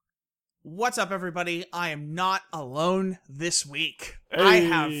What's up, everybody? I am not alone this week. Hey. I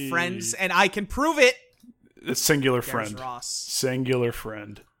have friends, and I can prove it. A singular There's friend. Ross. Singular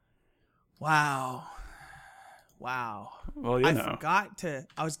friend. Wow. Well, you know. Forgot to...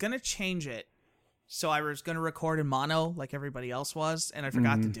 I was going to change it, so I was going to record in mono like everybody else was, and I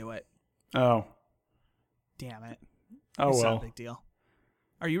forgot to do it. Oh. Damn it. Oh, It's well. not a big deal.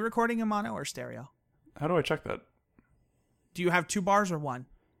 Are you recording in mono or stereo? How do I check that? Do you have 2 bars or 1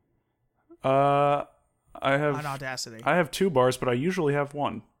 I have... on Audacity? I have 2 bars, but I usually have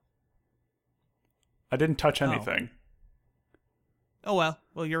 1. I didn't touch anything. Oh, well.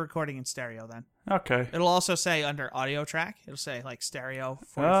 Well, you're recording in stereo then. Okay. It'll also say under audio track, it'll say like stereo,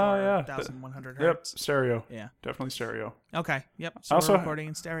 yeah. 44,100 Yep, hertz. stereo. Yeah. Definitely stereo. Okay. Yep. So Also- we're recording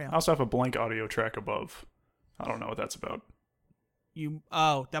in stereo. I also have a blank audio track above. I don't know what that's about.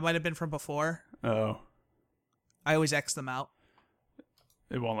 That might have been from before. Oh. I always X them out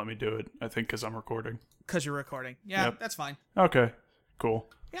It won't let me do it, I think, because I'm recording. because you're recording. Yeah, Yep. that's fine. Okay. Cool.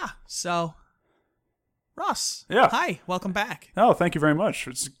 Yeah. So, Ross. Yeah. Hi. Welcome back. Oh, thank you very much.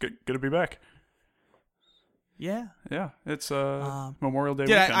 It's good to be back. Yeah. Yeah, it's Memorial Day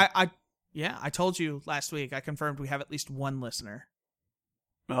Did weekend. I told you last week. I confirmed we have at least 1 listener.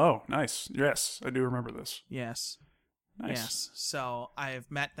 Oh, nice. Yes, I do remember this. Yes. Nice. Yes. So I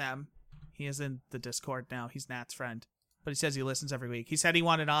have met them. He is in the Discord now. He's Nat's friend, but he says he listens every week. He said he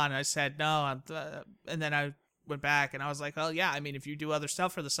wanted on, and I said no. And then I went back, and I was like, "Oh yeah, I mean, if you do other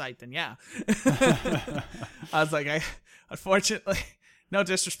stuff for the site, then yeah." I was like, unfortunately, no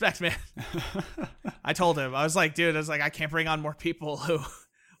disrespect, man. I told him, I was like, dude, I can't bring on more people who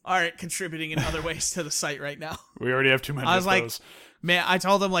aren't contributing in other ways to the site right now. We already have too many I was of like, those. man, I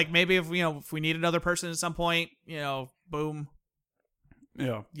told him like maybe if we need another person at some point, boom.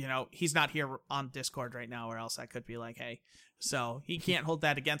 Yeah. He's not here on Discord right now, or else I could be like, hey, so he can't hold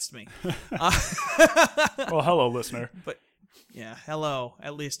that against me. Well, hello, listener. But yeah, hello,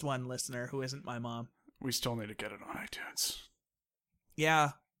 at least 1 listener who isn't my mom. We still need to get it on iTunes.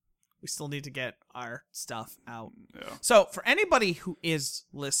 Yeah, we still need to get our stuff out. Yeah. So for anybody who is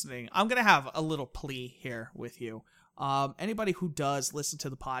listening, I'm going to have a little plea here with you. Anybody who does listen to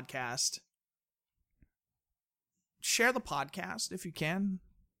the podcast, share the podcast if you can.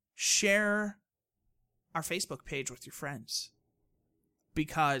 Share our Facebook page with your friends,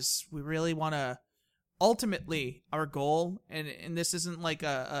 because we really want to, ultimately our goal, and this isn't like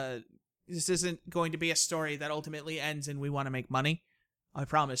this isn't going to be a story that ultimately ends and we want to make money. I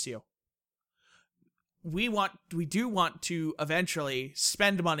promise you. We do want to eventually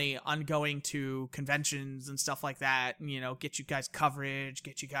spend money on going to conventions and stuff like that, and, get you guys coverage,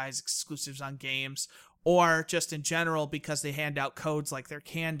 get you guys exclusives on games, or just in general, because they hand out codes like they're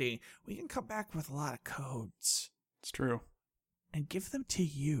candy. We can come back with a lot of codes It's true. and give them to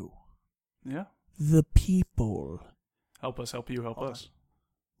you, Yeah. the people. Help us help you help Hold us.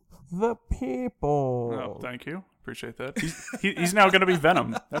 The people. Oh, thank you. Appreciate that. He's now going to be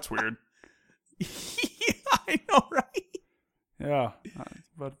Venom. That's weird. Yeah, I know, right? Yeah.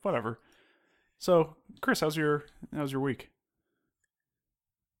 But whatever. So, Chris, how's your week?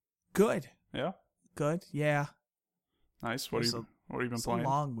 Good. Yeah. Good. Yeah. Nice. What have you been It's a playing?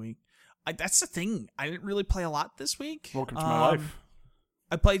 long week. That's the thing. I didn't really play a lot this week. Welcome to my life.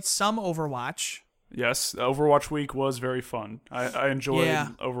 I played some Overwatch. Yes, Overwatch week was very fun. I enjoyed Yeah.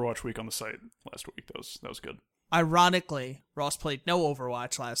 Overwatch week on the site last week. That was good. Ironically, Ross played no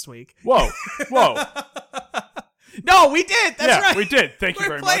Overwatch last week. Whoa. No, we did. That's yeah, right. we did. Thank you We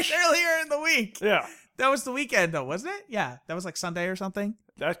very played much. earlier in the week. Yeah, That was the weekend, though, wasn't it? Yeah, that was like Sunday or something.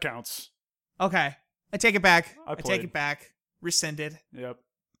 that counts. Okay, I take it back. I take played. it back. Rescinded. Yep,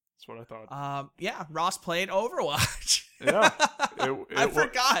 that's what I thought. Yeah, Ross played Overwatch. Yeah, I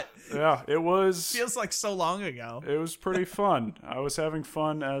forgot. Yeah, it was. Feels like so long ago. It was pretty fun. I was having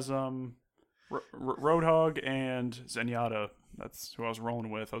fun as Roadhog and Zenyatta. That's who I was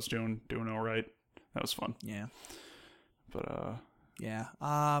rolling with. I was doing all right. That was fun. Yeah. But Yeah.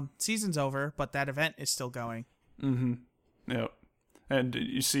 Season's over, but that event is still going. Mm-hmm. Yep. And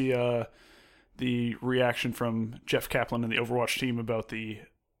you see the reaction from Jeff Kaplan and the Overwatch team about the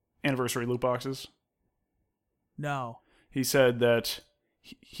anniversary loot boxes? No. He said that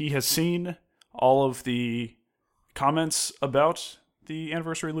he has seen all of the comments about the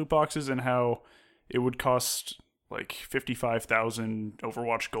anniversary loot boxes and how it would cost like 55,000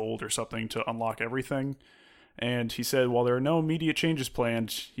 Overwatch gold or something to unlock everything. And he said, while there are no immediate changes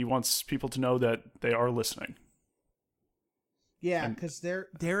planned, he wants people to know that they are listening. Yeah, because there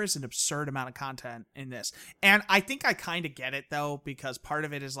is an absurd amount of content in this. And I think I kind of get it, though, because part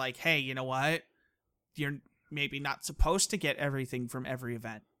of it is like, hey, you know what? You're maybe not supposed to get everything from every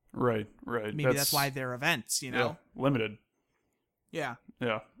event. Right. Maybe that's why they're events, you know? Yeah, limited. Yeah.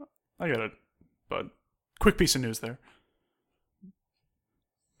 Yeah, I get it. But quick piece of news there.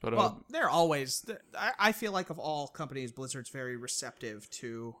 But well, they're always. I feel like of all companies, Blizzard's very receptive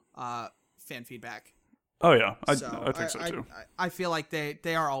to fan feedback. Oh yeah, I think so too. I feel like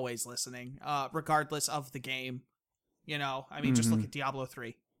they are always listening, regardless of the game. You know, I mean, just look at Diablo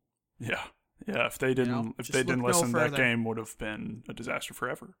 3. Yeah. If they didn't, listen, that game would have been a disaster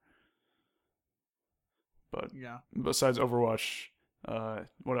forever. But yeah, besides Overwatch,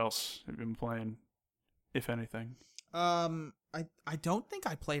 what else have you been playing, if anything? I don't think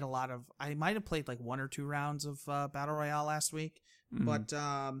I played a lot of. I might have played like 1 or 2 rounds of Battle Royale last week, but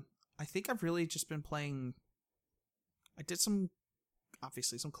I think I've really just been playing. I did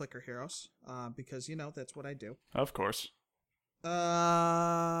obviously some clicker heroes, because that's what I do. Of course.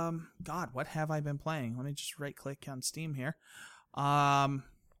 God, what have I been playing? Let me just right click on Steam here. I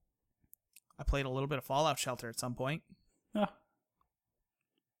played a little bit of Fallout Shelter at some point. Yeah.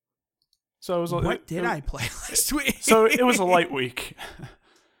 So it was. What did I play last week? So it was a light week.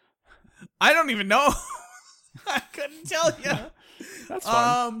 I don't even know. I couldn't tell you. That's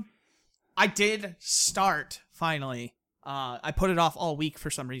fine. I did start finally. I put it off all week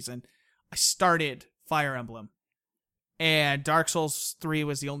for some reason. I started Fire Emblem, and Dark Souls 3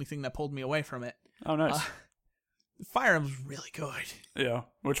 was the only thing that pulled me away from it. Oh, nice. Fire Emblem's really good. Yeah.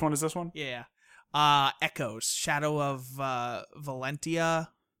 Which one is this one? Yeah. Echoes, Shadow of Valentia,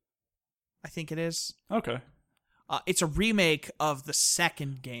 I think it is. Okay. It's a remake of the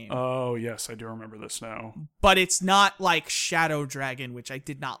second game. Oh, yes, I do remember this now. But it's not like Shadow Dragon, which I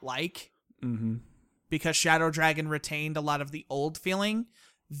did not like. Mm-hmm. Because Shadow Dragon retained a lot of the old feeling.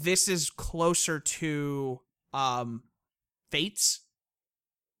 This is closer to Fates.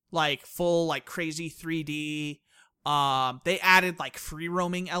 Like full, like crazy 3D. They added like free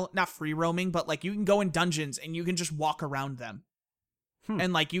roaming, not free roaming, but like you can go in dungeons and you can just walk around them.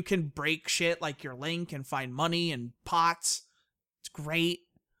 And like you can break shit like your Link and find money and pots. It's great.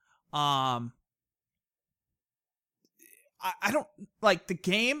 I don't like the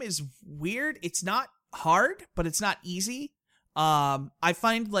game is weird. It's not hard, but it's not easy. I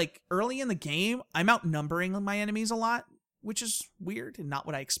find like early in the game, I'm outnumbering my enemies a lot, which is weird and not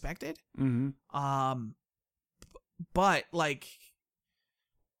what I expected. Mm-hmm. But like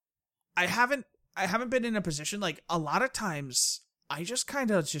I haven't been in a position like a lot of times I just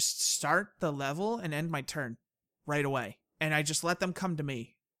kind of just start the level and end my turn right away. And I just let them come to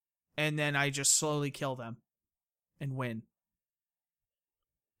me. And then I just slowly kill them and win.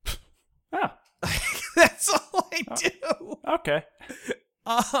 Ah. That's all I do. Okay.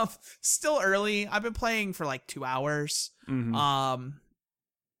 Still early. I've been playing for like 2 hours. Mm-hmm.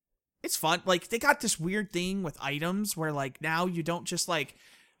 It's fun. Like they got this weird thing with items where like now you don't just like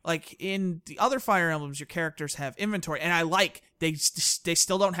in the other Fire Emblems, your characters have inventory, and I like they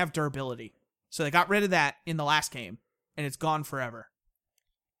still don't have durability, so they got rid of that in the last game, and it's gone forever,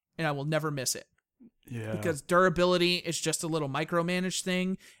 and I will never miss it. Yeah, because durability is just a little micromanaged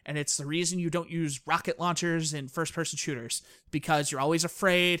thing, and it's the reason you don't use rocket launchers in first-person shooters, because you're always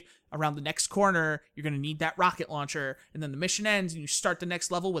afraid around the next corner you're going to need that rocket launcher, and then the mission ends, and you start the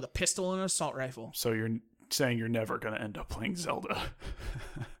next level with a pistol and an assault rifle. So you're saying you're never going to end up playing Zelda.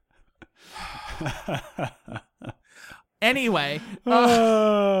 Anyway,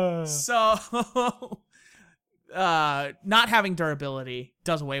 so not having durability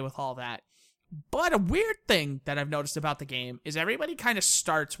does away with all that. But a weird thing that I've noticed about the game is everybody kind of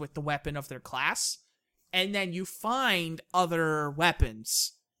starts with the weapon of their class, and then you find other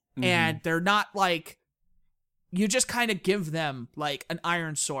weapons, and they're not like, you just kind of give them like an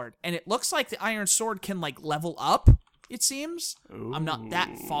iron sword, and it looks like the iron sword can like level up, it seems. Ooh. I'm not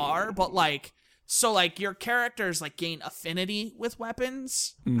that far, but like, so like your characters like gain affinity with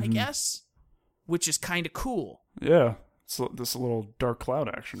weapons, I guess, which is kind of cool. Yeah. So this little Dark Cloud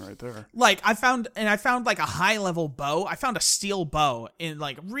action right there. Like I found like a high level bow. I found a steel bow in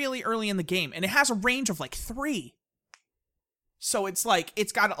like really early in the game, and it has a range of like 3. So it's like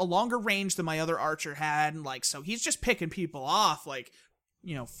it's got a longer range than my other archer had, and like so he's just picking people off like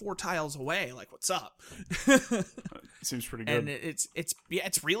 4 tiles away. Like what's up? Seems pretty good. And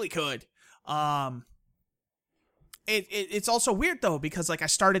it's really good. It's also weird though, because like I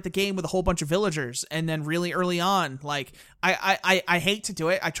started the game with a whole bunch of villagers, and then really early on, like I hate to do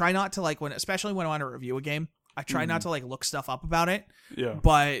it. I try not to like especially when I want to review a game, I try not to like look stuff up about it. Yeah.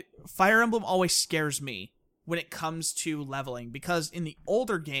 But Fire Emblem always scares me when it comes to leveling, because in the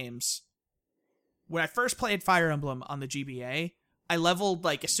older games, when I first played Fire Emblem on the GBA, I leveled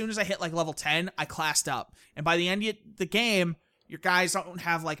like as soon as I hit like level 10, I classed up, and by the end of the game, your guys don't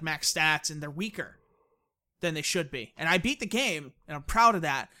have like max stats and they're weaker than they should be. And I beat the game and I'm proud of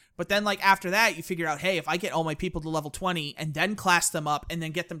that. But then like after that, you figure out, hey, if I get all my people to level 20 and then class them up and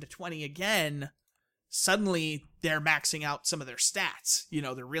then get them to 20 again, suddenly they're maxing out some of their stats,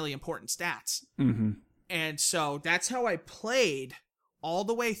 their really important stats. Mm-hmm. And so that's how I played all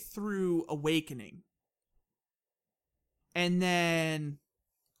the way through Awakening. And then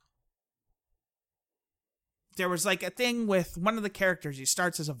there was like a thing with one of the characters. He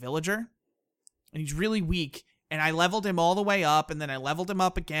starts as a villager and he's really weak. And I leveled him all the way up and then I leveled him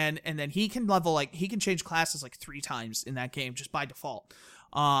up again. And then he can change classes like 3 times in that game just by default.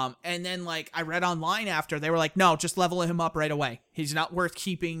 And then like I read online after, they were like, no, just level him up right away. He's not worth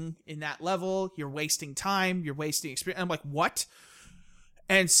keeping in that level. You're wasting time. You're wasting experience. I'm like, what?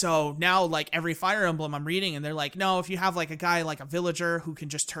 And so now like every Fire Emblem I'm reading and they're like, no, if you have like a guy like a villager who can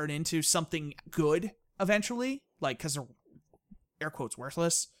just turn into something good eventually, like, cause they're air quotes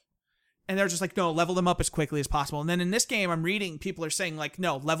worthless. And they're just like, no, level them up as quickly as possible. And then in this game I'm reading, people are saying like,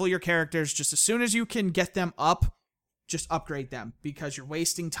 no, level your characters just as soon as you can get them up. Just upgrade them because you're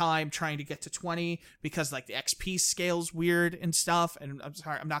wasting time trying to get to 20 because like the XP scale's weird and stuff. And I'm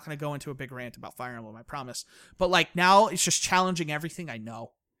sorry, I'm not going to go into a big rant about Fire Emblem, I promise. But like now it's just challenging everything I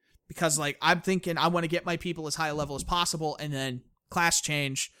know because like I'm thinking I want to get my people as high a level as possible and then class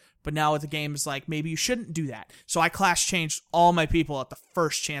change. But now the game is like, maybe you shouldn't do that. So I class changed all my people at the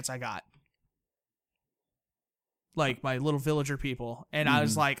first chance I got. Like my little villager people. And I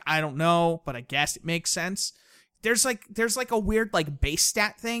was like, I don't know, but I guess it makes sense. There's like a weird like base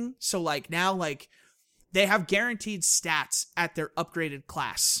stat thing. So like now like they have guaranteed stats at their upgraded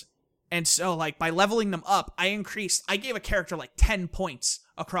class. And so like by leveling them up, I gave a character like 10 points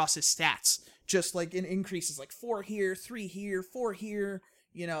across his stats. Just like in increases like 4 here, 3 here, 4 here,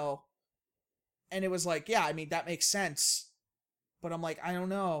 And it was like, yeah, I mean that makes sense. But I'm like, I don't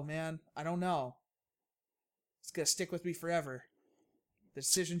know, man. I don't know. It's gonna stick with me forever. The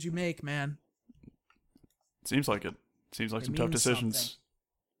decisions you make, man. Seems like it. Seems like some tough decisions.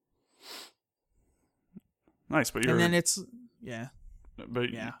 Something. Nice, but and then it's yeah.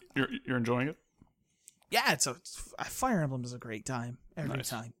 But yeah, you're enjoying it. Yeah, it's Fire Emblem is a great time every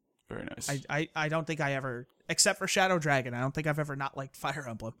time. Very nice. I don't think I ever, except for Shadow Dragon, I don't think I've ever not liked Fire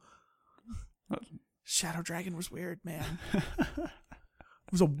Emblem. Shadow Dragon was weird, man.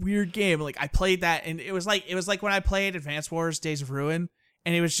 It was a weird game. Like I played that, and it was like when I played Advance Wars: Days of Ruin,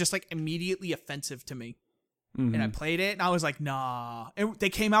 and it was just like immediately offensive to me. Mm-hmm. And I played it, and I was like, nah. They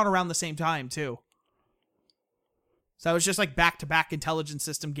came out around the same time, too. So I was just like back-to-back intelligence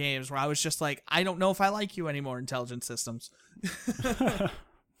system games where I was just like, I don't know if I like you anymore, intelligence systems. I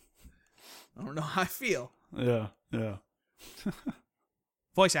don't know how I feel. Yeah.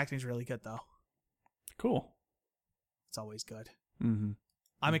 Voice acting is really good, though. Cool. It's always good. Mm-hmm.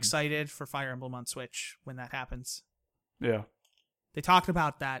 I'm excited for Fire Emblem on Switch when that happens. Yeah. They talked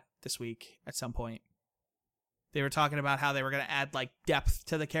about that this week at some point. They were talking about how they were going to add like depth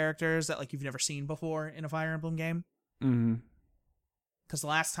to the characters that like you've never seen before in a Fire Emblem game. Mm-hmm. Because the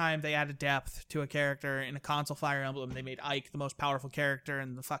last time they added depth to a character in a console Fire Emblem, they made Ike the most powerful character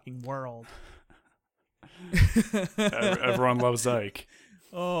in the fucking world. Everyone loves Ike.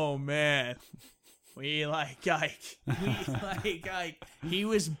 Oh, man. We like Ike. We like Ike. He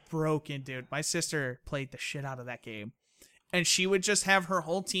was broken, dude. My sister played the shit out of that game. And she would just have her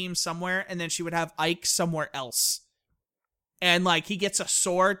whole team somewhere, and then she would have Ike somewhere else. And, like, he gets a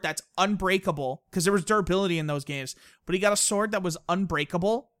sword that's unbreakable, because there was durability in those games, but he got a sword that was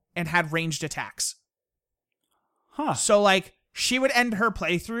unbreakable and had ranged attacks. Huh. So, like, she would end her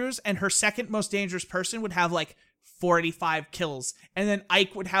playthroughs, and her second most dangerous person would have, like, 45 kills, and then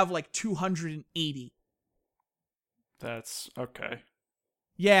Ike would have, like, 280. That's okay.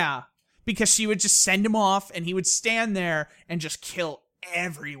 Yeah. Because she would just send him off, and he would stand there and just kill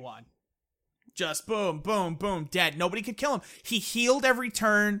everyone. Just boom, boom, boom, dead. Nobody could kill him. He healed every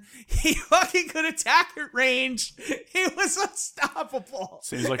turn. He fucking could attack at range. He was unstoppable.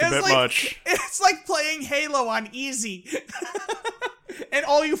 Seems like a bit much. It's like playing Halo on easy. And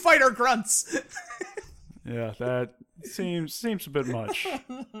all you fight are grunts. Yeah, that seems a bit much.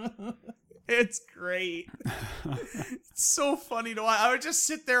 It's great. It's so funny to watch. I would just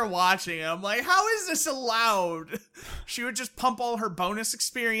sit there watching it. I'm like, how is this allowed? She would just pump all her bonus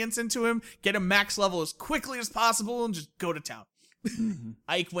experience into him, get him max level as quickly as possible, and just go to town. Mm-hmm.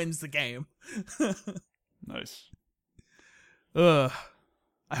 Ike wins the game. Nice. Ugh.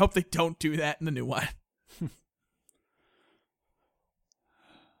 I hope they don't do that in the new one.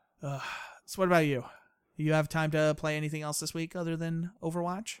 So what about you? You have time to play anything else this week other than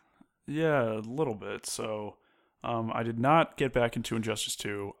Overwatch? Yeah, a little bit. So I did not get back into Injustice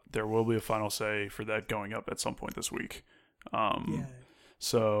 2. There will be a final say for that going up at some point this week. Yeah.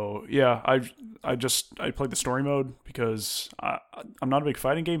 So yeah, I played the story mode because I'm not a big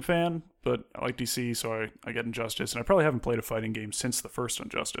fighting game fan, but I like DC, so I get Injustice, and I probably haven't played a fighting game since the first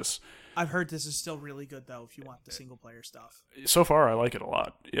Injustice. I've heard this is still really good though. If you want the single player stuff, So far I like it a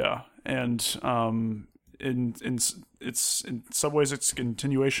lot. Yeah, and in some ways it's a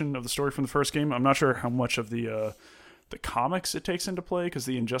continuation of the story from the first game. I'm not sure how much of the comics it takes into play, because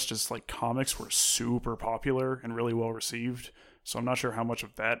the Injustice comics were super popular and really well received. So I'm not sure how much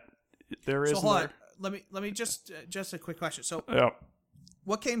of that there is. So hold on. Let me just a quick question. So yeah,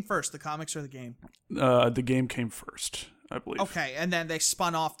 what came first, the comics or the game? the game came first, I believe. Okay, and then they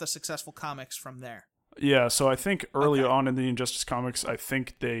spun off the successful comics from there. Yeah, so I think early Okay. on in the Injustice comics, I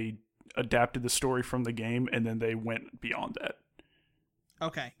think they adapted the story from the game, and then they went beyond that.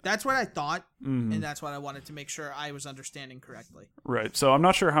 Okay, that's what I thought, and that's what I wanted to make sure I was understanding correctly. Right. So I'm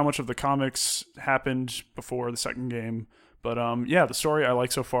not sure how much of the comics happened before the second game, but yeah, the story I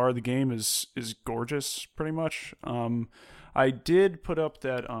like so far. The game is gorgeous, pretty much. I did put up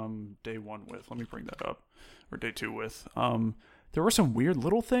that day one with. Let me bring that up, or day two with. There were some weird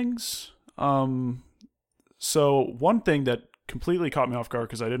little things. So one thing that completely caught me off guard,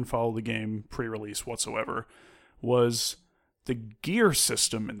 because I didn't follow the game pre-release whatsoever, was the gear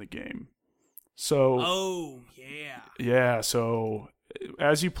system in the game. So Oh yeah. yeah, so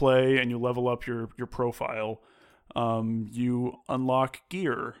as you play and you level up your profile, you unlock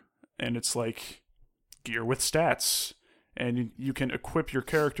gear, and it's like gear with stats, and you can equip your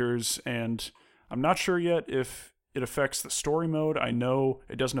characters, and I'm not sure yet if it affects the story mode. I know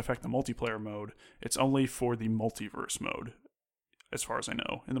it doesn't affect the multiplayer mode. It's only for the multiverse mode, as far as I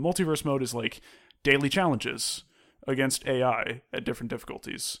know. And the multiverse mode is like daily challenges against AI at different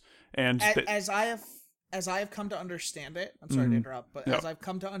difficulties. And As I have come to understand it, I'm sorry to interrupt, but No. as I've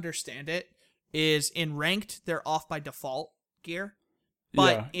come to understand it, is in ranked they're off by default gear,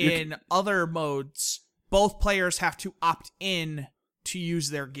 but Yeah, in other modes, both players have to opt in to use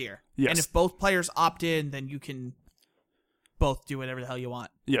their gear. Yes. And if both players opt in, then you can both do whatever the hell you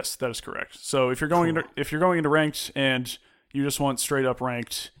want. yes, that is correct. So if you're going into ranked and you just want straight up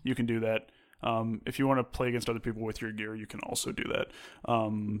ranked, you can do that. If you want to play against other people with your gear, you can also do that.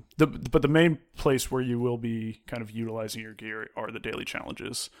 But the main place where you will be kind of utilizing your gear are the daily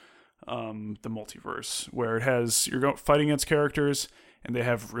challenges, the multiverse, where it has you're fighting against characters, and they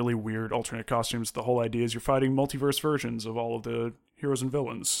have really weird alternate costumes. The whole idea is you're fighting multiverse versions of all of the heroes and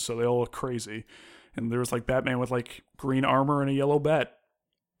villains, so they all look crazy. And there was like Batman with like green armor and a yellow bat.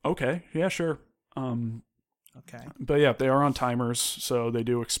 Okay, yeah, sure. Okay. But yeah, they are on timers, so they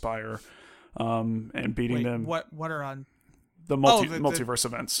do expire. And beating Wait, them what are on? the multiverse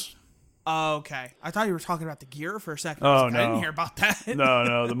events. Oh, okay. I thought you were talking about the gear for a second. Oh, I no. didn't hear about that.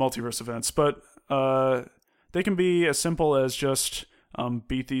 No, the multiverse events. But they can be as simple as just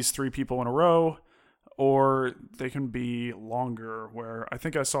beat these 3 people in a row, or they can be longer, where I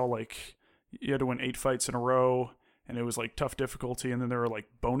think I saw like you had to win 8 fights in a row, and it was like tough difficulty, and then there are like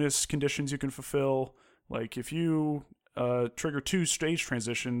bonus conditions you can fulfill. Like if you trigger 2 stage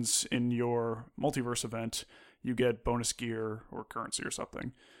transitions in your multiverse event, you get bonus gear or currency or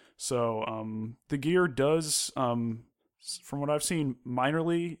something. So the gear does, from what I've seen,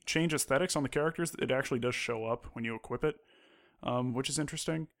 minorly change aesthetics on the characters. It actually does show up when you equip it, which is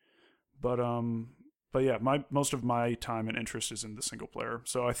interesting. But yeah, most of my time and interest is in the single player.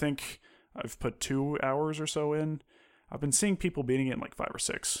 So I think I've put 2 hours or so in. I've been seeing people beating it in like 5 or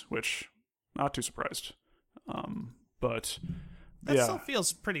 6, which not too surprised. But That yeah, still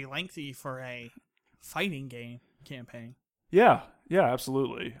feels pretty lengthy for a fighting game campaign. yeah,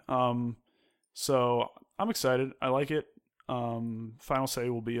 absolutely. So I'm excited. I like it. Final say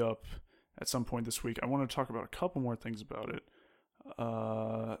will be up at some point this week. I want to talk about a couple more things about it.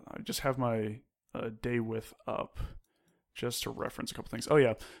 I just have my day with up just to reference a couple things. Oh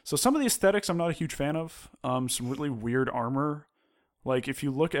yeah, so some of the aesthetics I'm not a huge fan of. Some really weird armor. Like if you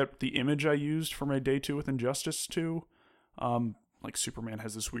look at the image I used for my day 2 with Injustice 2, like Superman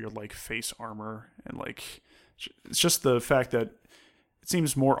has this weird like face armor, and like it's just the fact that it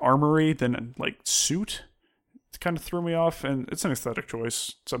seems more armory than like suit. It kind of threw me off, and it's an aesthetic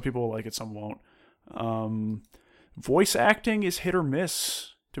choice. Some people will like it, some won't. Voice acting is hit or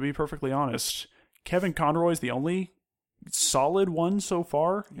miss, to be perfectly honest. Kevin Conroy is the only solid one so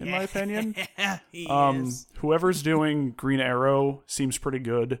far, in my opinion. He is. Whoever's doing Green Arrow seems pretty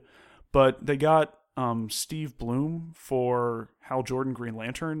good, but they got Steve Bloom for Hal Jordan Green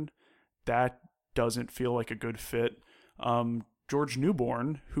Lantern. That doesn't feel like a good fit. George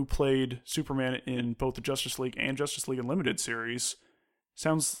Newborn, who played Superman in both the Justice League and Justice League Unlimited series,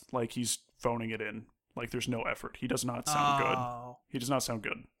 sounds like he's phoning it in. Like there's no effort. He does not sound good. He does not sound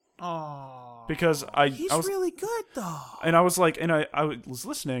good. Oh, because he's really good though. And I was like, and I was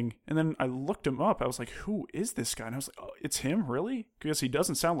listening, and then I looked him up. I was like, who is this guy? And I was like, oh, it's him, really? Because he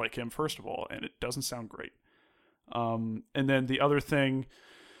doesn't sound like him, first of all, and it doesn't sound great. And then the other thing,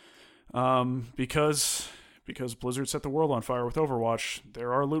 because Blizzard set the world on fire with Overwatch,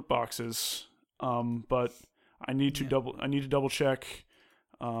 there are loot boxes. But I need to double check,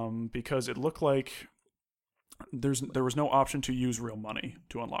 because it looked like there was no option to use real money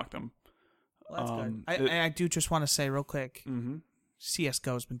to unlock them. Well, that's good. I do just want to say real quick,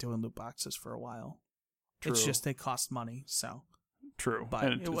 CSGO's been doing loot boxes for a while. True. It's just they cost money, so. True.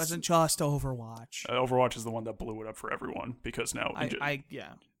 But it wasn't just Overwatch. Overwatch is the one that blew it up for everyone, because now... I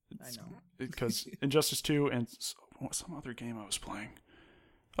know. Because Injustice 2 and some other game I was playing.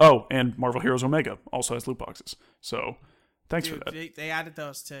 Oh, and Marvel Heroes Omega also has loot boxes. So, thanks for that. They added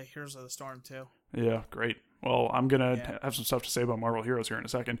those to Heroes of the Storm, too. Yeah, great. Well, I'm going to have some stuff to say about Marvel Heroes here in a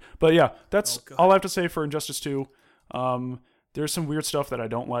second. But yeah, that's all I have to say for Injustice 2. There's some weird stuff that I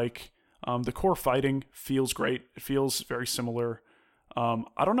don't like. The core fighting feels great. It feels very similar.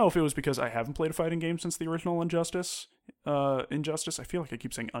 I don't know if it was because I haven't played a fighting game since the original Injustice. I feel like I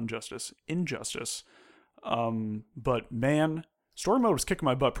keep saying Injustice. But man, story mode was kicking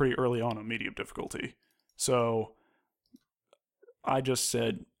my butt pretty early on medium difficulty. So I just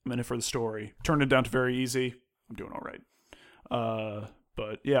said, I'm in it for the story. Turned it down to very easy. I'm doing all right.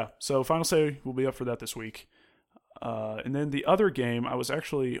 But yeah, so Final Say will be up for that this week. And then the other game, I was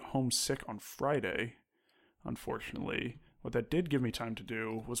actually homesick on Friday, unfortunately. What that did give me time to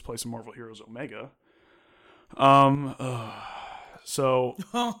do was play some Marvel Heroes Omega. So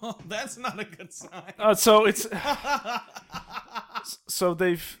that's not a good sign. So it's so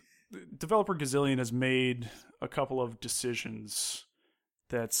developer Gazillion has made a couple of decisions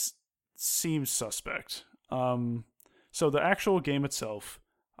that seem suspect. So the actual game itself,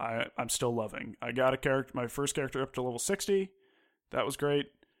 I'm still loving. I got my first character up to level 60. That was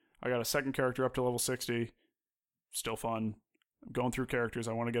great. I got a second character up to level 60. Still fun. I'm going through characters.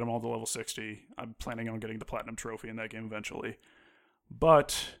 I want to get them all to level 60. I'm planning on getting the Platinum Trophy in that game eventually.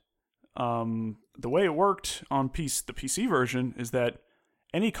 But the way it worked on the PC version is that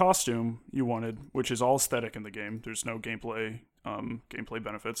any costume you wanted, which is all aesthetic in the game, there's no gameplay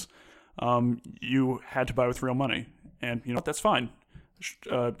benefits, you had to buy with real money. And, you know, that's fine.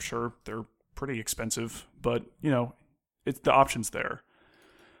 Sure, they're pretty expensive, but, you know, the option's there.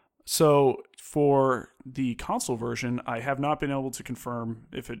 So for the console version, I have not been able to confirm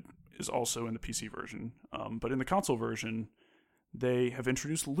if it is also in the PC version. But in the console version, they have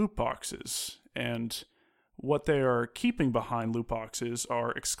introduced loot boxes. And what they are keeping behind loot boxes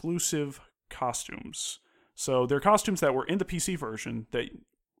are exclusive costumes. So they're costumes that were in the PC version that,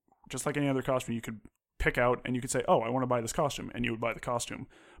 just like any other costume, you could pick out and you could say, oh, I want to buy this costume, and you would buy the costume.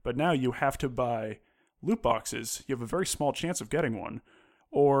 But now you have to buy loot boxes. You have a very small chance of getting one.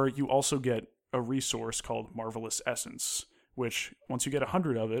 Or you also get a resource called Marvelous Essence, which once you get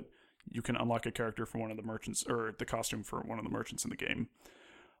 100 of it, you can unlock a character from one of the merchants, or the costume for one of the merchants in the game.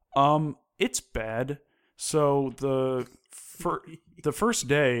 It's bad. So the first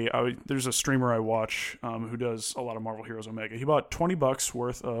day, there's a streamer I watch who does a lot of Marvel Heroes Omega. He bought $20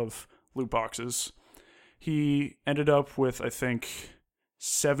 worth of loot boxes. He ended up with, I think,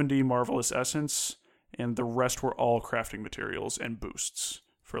 70 Marvelous Essence, and the rest were all crafting materials and boosts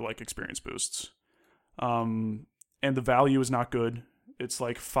for, like, experience boosts. And the value is not good. It's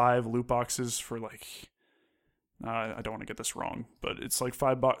like 5 loot boxes for, like... I don't want to get this wrong, but it's like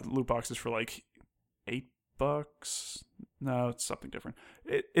 5 loot boxes for, like, $8? No, it's something different.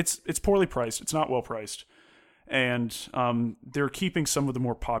 It's poorly priced. It's not well priced. And they're keeping some of the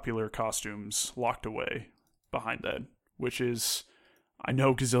more popular costumes locked away behind that, which is... I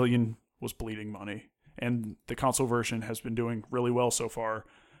know Gazillion was bleeding money. And the console version has been doing really well so far,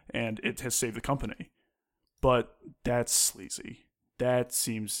 and it has saved the company. But that's sleazy. That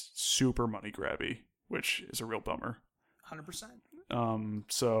seems super money grabby, which is a real bummer. 100%.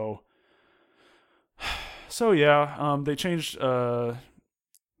 So yeah, they changed. There's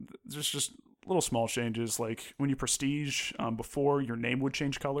just little small changes, like when you prestige, before your name would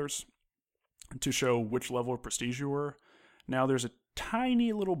change colors to show which level of prestige you were. Now there's a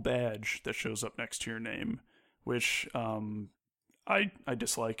tiny little badge that shows up next to your name, which I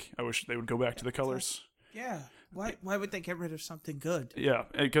dislike. I wish they would go back to the colors. Yeah. Why would they get rid of something good? Yeah,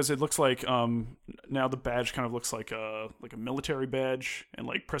 because it looks like now the badge kind of looks like a military badge, and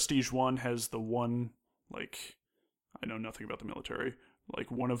like Prestige 1 has the one, like, I know nothing about the military.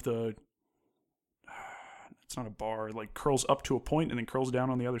 Like one of the, it's not a bar, like curls up to a point and then curls down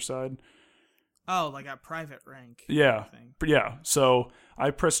on the other side. Oh, like a private rank. Yeah, Thing. but yeah. So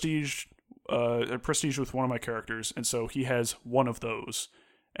I prestiged with one of my characters, and so he has one of those.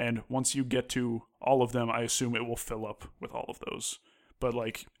 And once you get to all of them, I assume it will fill up with all of those. But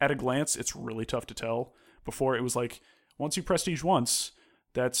like at a glance, it's really tough to tell. Before it was like once you prestige once,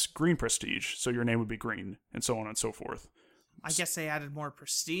 that's green prestige, so your name would be green, and so on and so forth. I guess they added more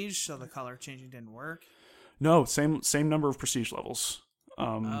prestige, so the color changing didn't work. No, same number of prestige levels.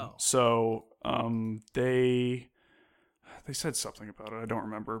 So they said something about it. I don't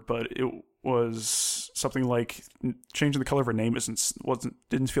remember, but it was something like changing the color of a name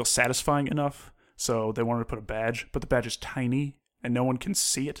didn't feel satisfying enough. So they wanted to put a badge, but the badge is tiny and no one can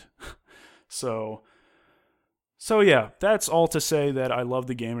see it. So yeah, that's all to say that I love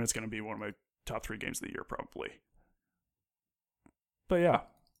the game and it's going to be one of my top 3 games of the year probably. But yeah,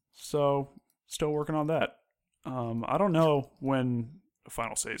 so still working on that. I don't know when a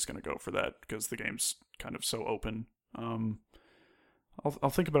final save is going to go for that because the game's kind of so open. I'll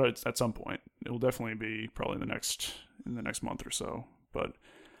think about it at some point. It will definitely be probably in the next month or so. But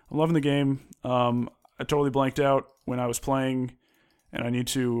I'm loving the game. I totally blanked out when I was playing, and I need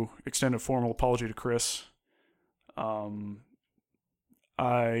to extend a formal apology to Chris. I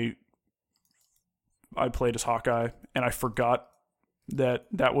played as Hawkeye, and I forgot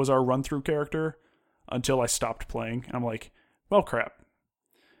that was our run-through character until I stopped playing. And I'm like, well, crap.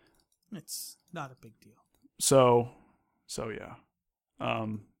 It's not a big deal. So yeah.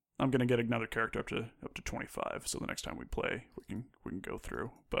 I'm gonna get another character up to 25. So the next time we play, we can go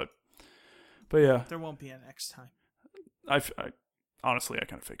through. But yeah, there won't be a next time. I honestly I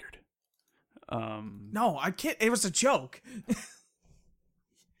kind of figured. No, I can't. It was a joke.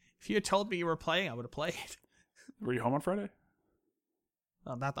 If you had told me you were playing, I would have played. Were you home on Friday?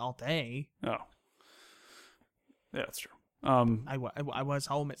 Well, not all day. Oh, yeah, that's true. I was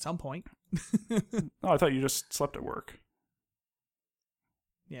home at some point. Oh, I thought you just slept at work.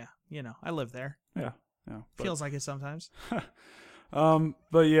 Yeah, I live there. Yeah. Feels like it sometimes.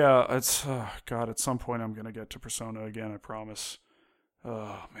 But yeah, it's God. At some point, I'm gonna get to Persona again. I promise.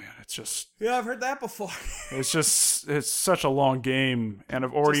 Oh man, it's just. Yeah, I've heard that before. it's such a long game, and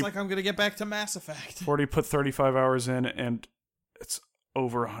I've already. Just like I'm gonna get back to Mass Effect. Already put 35 hours in, and it's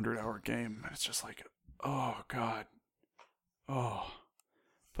over 100-hour game. It's just like, oh God. Oh,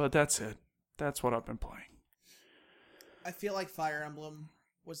 but that's it. That's what I've been playing. I feel like Fire Emblem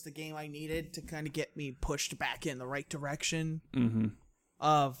was the game I needed to kind of get me pushed back in the right direction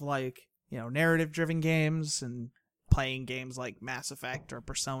of like, narrative-driven games and playing games like Mass Effect or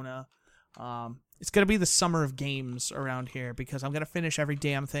Persona. It's going to be the summer of games around here because I'm going to finish every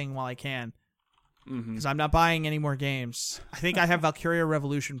damn thing while I can. Because I'm not buying any more games. I think I have Valkyria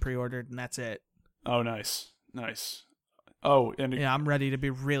Revolution pre-ordered, and that's it. Oh, nice. Oh, and yeah, I'm ready to be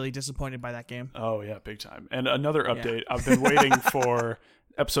really disappointed by that game. Oh yeah, big time. And another update. Yeah. I've been waiting for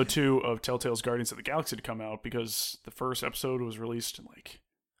episode 2 of Telltale's Guardians of the Galaxy to come out because the first episode was released in I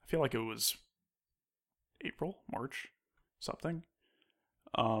feel like it was April, March, something.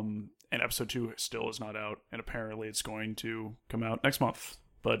 And episode 2 still is not out, and apparently it's going to come out next month.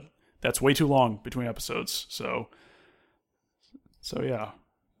 But that's way too long between episodes. So yeah.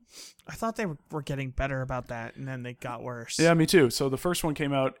 I thought they were getting better about that, and then they got worse. Yeah, me too. So the first one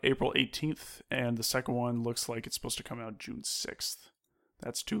came out April 18th, and the second one looks like it's supposed to come out June 6th.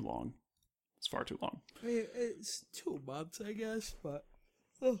 That's too long. It's far too long. I mean, it's 2 months, I guess, but...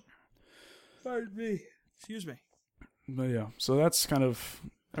 Oh, pardon me. Excuse me. But yeah, so that's kind of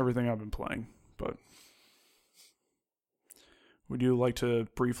everything I've been playing. But would you like to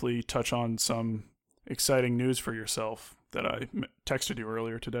briefly touch on some exciting news for yourself that I texted you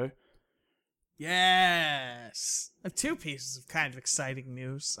earlier today? Yes. I have 2 pieces of kind of exciting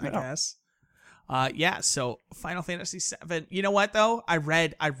news, I guess. So Final Fantasy VII. You know what though? I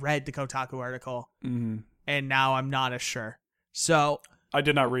read the Kotaku article, and now I'm not as sure. So I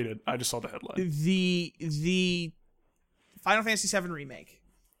did not read it. I just saw the headline. The Final Fantasy VII remake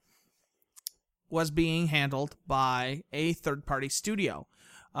was being handled by a third-party studio.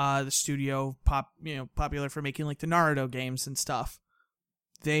 The studio popular for making like the Naruto games and stuff.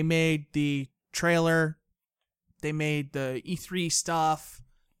 They made the trailer, they made the E3 stuff,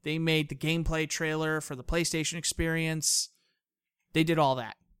 they made the gameplay trailer for the PlayStation experience. They did all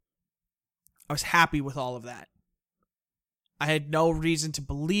that. I was happy with all of that. I had no reason to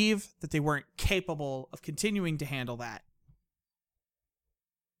believe that they weren't capable of continuing to handle that.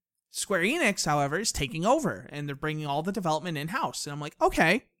 Square Enix, however, is taking over, and they're bringing all the development in-house. And I'm like,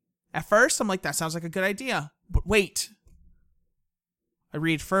 okay, At first, I'm like, that sounds like a good idea. But wait. I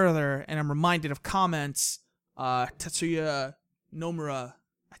read further, and I'm reminded of comments Tetsuya Nomura,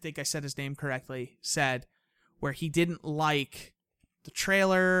 I think I said his name correctly, said, where he didn't like the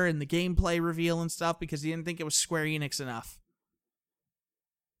trailer and the gameplay reveal and stuff because he didn't think it was Square Enix enough.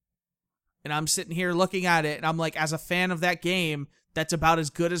 And I'm sitting here looking at it, and I'm like, as a fan of that game, that's about as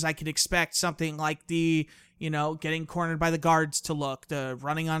good as I could expect something like the, getting cornered by the guards to look, the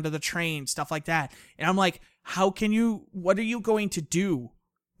running onto the train, stuff like that. And I'm like, what are you going to do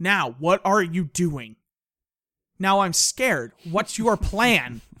now? What are you doing? Now I'm scared. What's your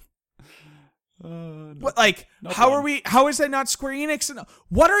plan? What, like, how is that not Square Enix?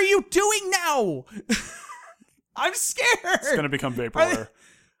 What are you doing now? I'm scared. It's going to become Vaporware.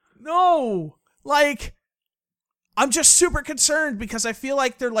 No, like, I'm just super concerned because I feel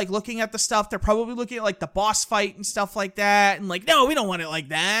like they're like looking at the stuff. They're probably looking at like the boss fight and stuff like that. And like, no, we don't want it like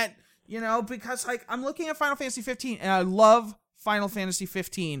that, because like I'm looking at Final Fantasy 15 and I love Final Fantasy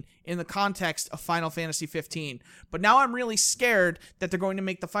 15 in the context of Final Fantasy 15. But now I'm really scared that they're going to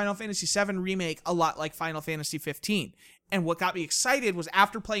make the Final Fantasy 7 remake a lot like Final Fantasy 15. And what got me excited was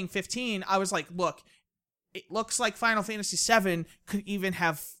after playing 15, I was like, look, it looks like Final Fantasy VII could even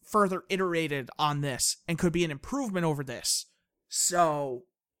have further iterated on this and could be an improvement over this. So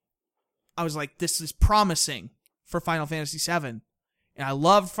I was like, this is promising for Final Fantasy VII. And I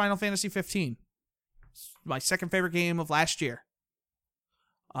loved Final Fantasy 15. It's my second favorite game of last year.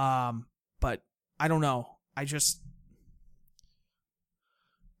 But I don't know. I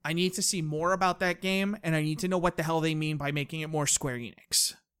need to see more about that game, and I need to know what the hell they mean by making it more Square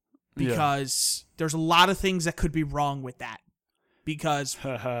Enix. Because there's a lot of things that could be wrong with that. Because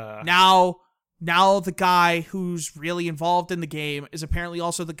now the guy who's really involved in the game is apparently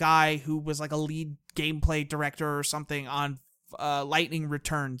also the guy who was like a lead gameplay director or something on Lightning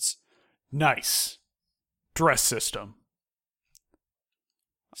Returns. Nice. Dress system.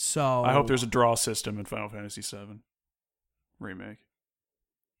 So I hope there's a draw system in Final Fantasy VII Remake.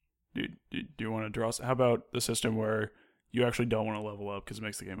 Do you want to draw? How about the system where you actually don't want to level up because it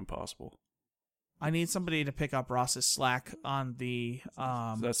makes the game impossible? I need somebody to pick up Ross's slack on the.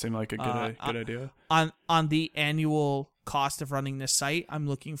 Does that seem like a good idea? On the annual cost of running this site, I'm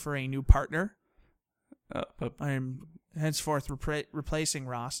looking for a new partner. I'm henceforth replacing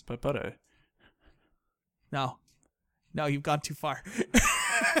Ross. But No, you've gone too far.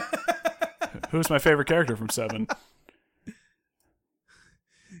 Who's my favorite character from 7? You've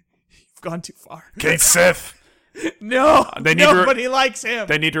gone too far. Cait Sith. No, nobody likes him.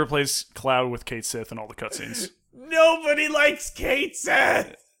 They need to replace Cloud with Cait Sith in all the cutscenes. Nobody likes Cait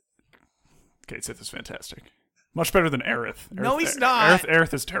Sith. Cait Sith is fantastic. Much better than Aerith. No, he's not.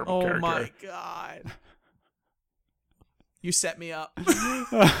 Aerith is a terrible character. Oh my god. You set me up.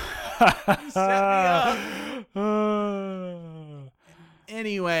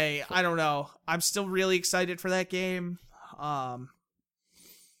 Anyway, I don't know. I'm still really excited for that game. I'm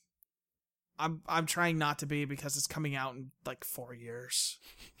trying not to be because it's coming out in like 4 years.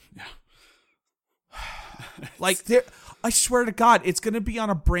 Yeah. Like I swear to God, it's gonna be on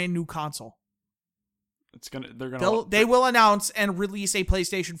a brand new console. They will announce and release a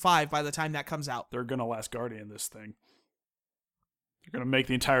PlayStation 5 by the time that comes out. They're gonna Last Guardian this thing. They're gonna make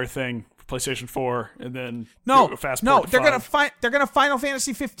the entire thing for PlayStation 4 and then fast forward to 5. They're gonna Final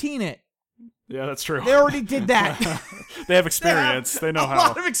Fantasy 15 it. Yeah, that's true. They already did that. They have experience. They know how. A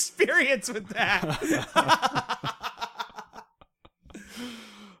lot of experience with that.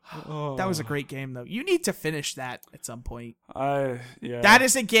 That was a great game, though. You need to finish that at some point. Yeah. That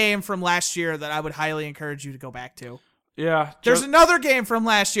is a game from last year that I would highly encourage you to go back to. Yeah. There's another game from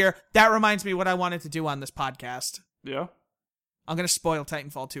last year that reminds me what I wanted to do on this podcast. Yeah. I'm going to spoil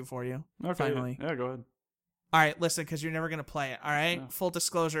Titanfall 2 for you. Okay. Finally. Yeah, go ahead. All right, listen, because you're never going to play it, all right? Yeah. Full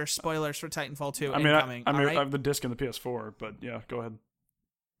disclosure, spoilers for Titanfall 2 incoming. I have the disc and the PS4, but yeah, go ahead.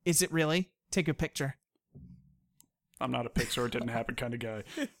 Is it really? Take a picture. I'm not a Pixar, it didn't happen kind of guy.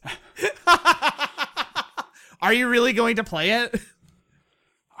 Are you really going to play it?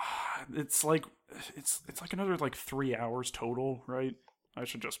 It's like another like 3 hours total, right? I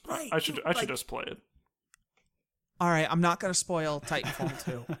should just play it. All right, I'm not going to spoil Titanfall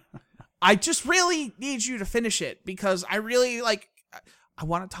 2. I just really need you to finish it because I really I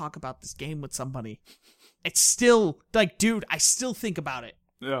want to talk about this game with somebody. It's still dude, I still think about it.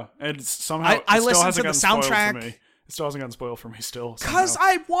 Yeah, and somehow I listen to the soundtrack. It still hasn't gotten spoiled for me still. Because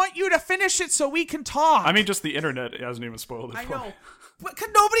I want you to finish it so we can talk. I mean, just the internet hasn't even spoiled it for me. I know. But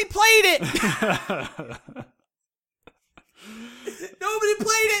nobody played it. Nobody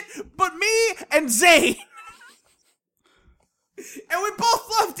played it but me and Zane. And we both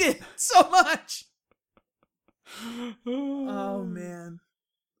loved it so much. Oh, man.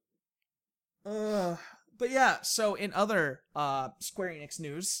 But yeah, so in other Square Enix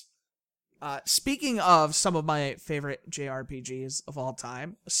news, speaking of some of my favorite JRPGs of all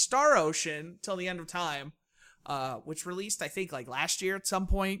time, Star Ocean Till the End of Time, which released, I think, like last year at some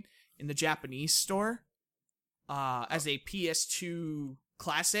point in the Japanese store, as a PS2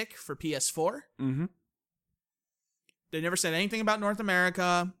 classic for PS4. Mm-hmm. They never said anything about North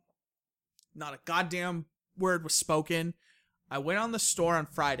America. Not a goddamn word was spoken. I went on the store on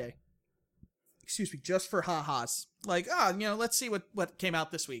Friday. Excuse me, just for ha-has. Like, let's see what came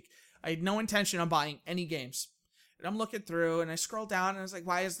out this week. I had no intention on buying any games. And I'm looking through, and I scroll down, and I was like,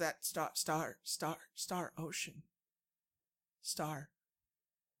 why is that Star Ocean? Star.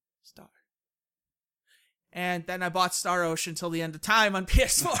 And then I bought Star Ocean Till the End of Time on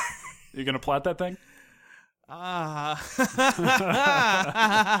PS4. You gonna plat that thing?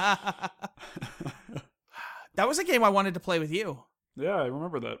 That was a game I wanted to play with you. Yeah, I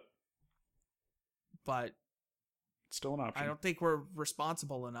remember that. But it's still an option. I don't think we're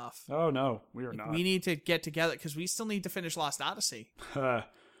responsible enough. Oh, no, we are not. We need to get together because we still need to finish Lost Odyssey.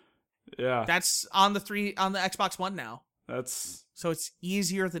 Yeah. That's on the Xbox One now. That's... So it's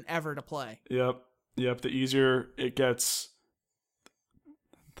easier than ever to play. Yep. The easier it gets,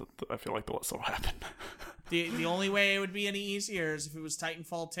 I feel like the less will happen. The only way it would be any easier is if it was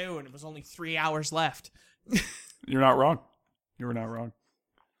Titanfall 2 and it was only 3 hours left. You're not wrong. You were not wrong.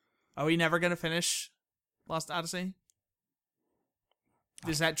 Are we never going to finish Lost Odyssey?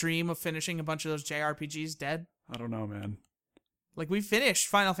 Is that dream of finishing a bunch of those JRPGs dead? I don't know, man. Like, we finished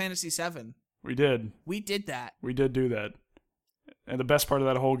Final Fantasy VII. We did. We did that. We did do that. And the best part of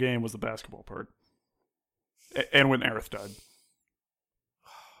that whole game was the basketball part. And when Aerith died.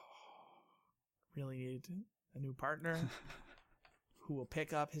 Really need a new partner who will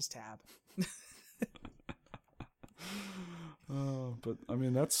pick up his tab. But I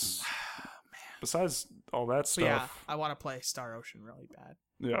mean, that's besides all that stuff. But yeah, I want to play Star Ocean really bad.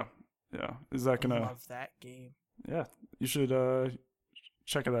 Yeah. Is that gonna? I love that game. Yeah, you should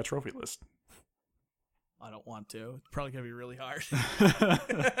check out that trophy list. I don't want to. It's probably gonna be really hard.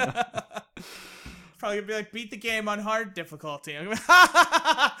 Probably gonna be like, beat the game on hard difficulty. I'm gonna be,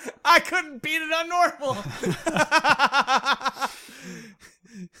 I couldn't beat it on normal.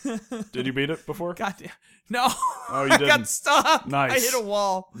 Did you beat it before? God damn. No. Oh, you I didn't. got stuck. Nice. I hit a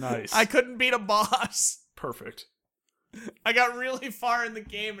wall. Nice. I couldn't beat a boss. Perfect. I got really far in the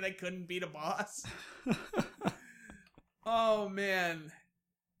game and I couldn't beat a boss. Oh man.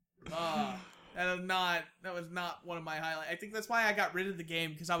 That was not one of my highlights. I think that's why I got rid of the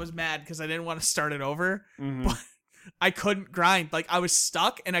game, because I was mad because I didn't want to start it over. Mm-hmm. But I couldn't grind. Like, I was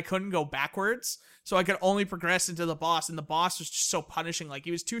stuck and I couldn't go backwards, so I could only progress into the boss, and the boss was just so punishing. Like,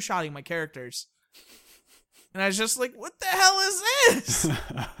 he was two-shotting my characters. And I was just like, what the hell is this?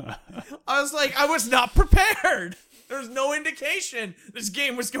 I was like, I was not prepared. There was no indication this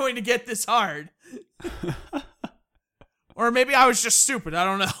game was going to get this hard. Or maybe I was just stupid. I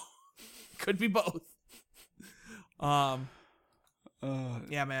don't know. Could be both. Yeah,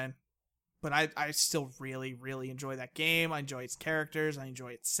 man. But I still really, really enjoy that game. I enjoy its characters. I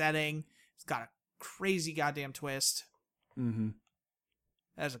enjoy its setting. It's got a crazy goddamn twist. Mm-hmm.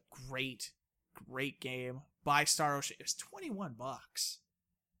 That is a great, great game. Buy Star Ocean. It was $21.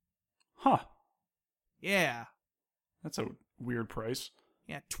 Huh. Yeah. That's a weird price.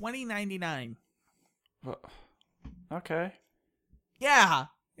 Yeah, $20.99. Okay. Yeah.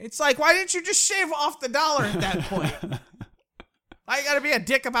 It's like, why didn't you just shave off the dollar at that point? I gotta be a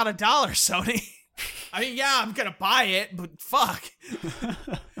dick about $1, Sony. I mean, yeah, I'm gonna buy it, but fuck.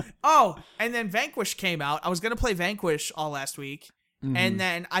 Oh, and then Vanquish came out. I was gonna play Vanquish all last week, and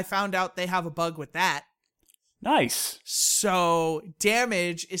then I found out they have a bug with that. Nice. So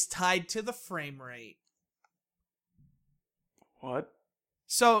damage is tied to the frame rate. What?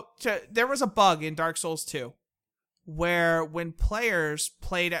 So there was a bug in Dark Souls 2 where when players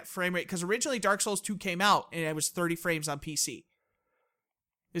played at frame rate, because originally Dark Souls 2 came out and it was 30 frames on PC.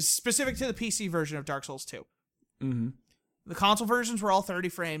 It's specific to the PC version of Dark Souls 2. Mm-hmm. The console versions were all 30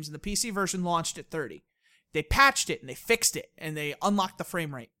 frames, and the PC version launched at 30. They patched it, and they fixed it, and they unlocked the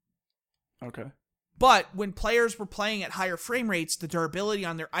frame rate. Okay. But when players were playing at higher frame rates, the durability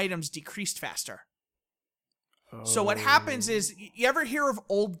on their items decreased faster. Oh. So what happens is, you ever hear of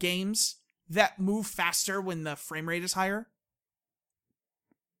old games that move faster when the frame rate is higher?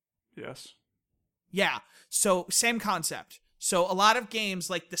 Yes. Yeah. So same concept. So a lot of games,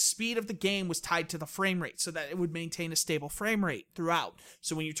 like the speed of the game was tied to the frame rate so that it would maintain a stable frame rate throughout.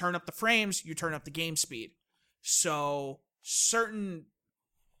 So when you turn up the frames, you turn up the game speed. So certain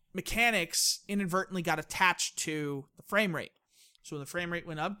mechanics inadvertently got attached to the frame rate. So when the frame rate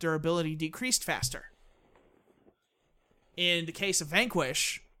went up, durability decreased faster. In the case of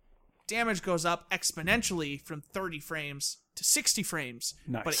Vanquish, damage goes up exponentially from 30 frames to 60 frames,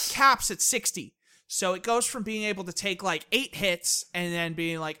 Nice. but it caps at 60. So it goes from being able to take like 8 hits and then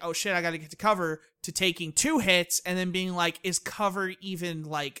being like, oh shit, I gotta get to cover, to taking 2 hits and then being like, is cover even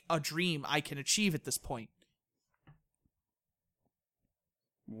like a dream I can achieve at this point?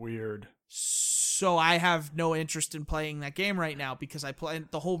 Weird. So I have no interest in playing that game right now because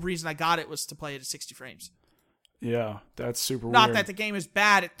the whole reason I got it was to play it at 60 frames. Yeah, that's super Not weird. that the game is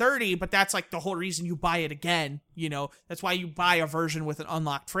bad at 30, but that's like the whole reason you buy it again. You know, that's why you buy a version with an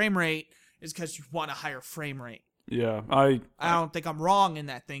unlocked frame rate, is because you want a higher frame rate. Yeah, I don't think I'm wrong in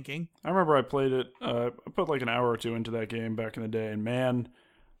that thinking. I remember I played it. I put like an hour or two into that game back in the day, and man,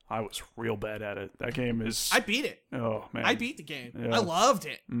 I was real bad at it. That game is. I beat it. Oh man, I beat the game. Yeah. I loved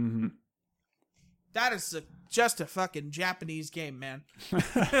it. Mm-hmm. That is just a fucking Japanese game, man.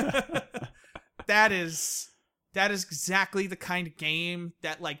 That is exactly the kind of game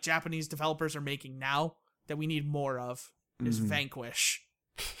that like Japanese developers are making now that we need more of, is Vanquish.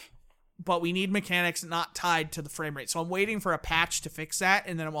 But we need mechanics not tied to the frame rate. So I'm waiting for a patch to fix that,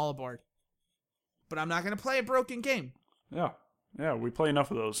 and then I'm all aboard. But I'm not going to play a broken game. Yeah, we play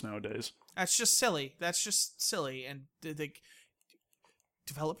enough of those nowadays. That's just silly. And the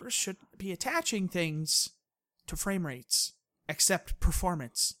developers should be attaching things to frame rates, except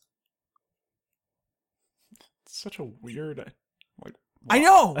performance. It's such a weird. Like, I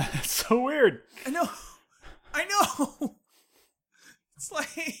know. It's so weird. I know. It's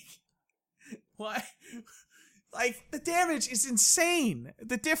like, what? Like, the damage is insane.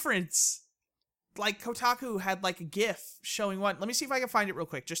 The difference. Like, Kotaku had, like, a GIF showing one. Let me see if I can find it real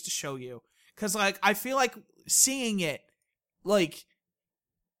quick, just to show you. Because, like, I feel like seeing it, like,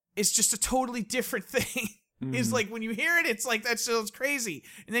 it's just a totally different thing. Is like, when you hear it, it's like, that sounds crazy.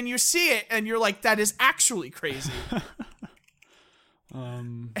 And then you see it, and you're like, that is actually crazy.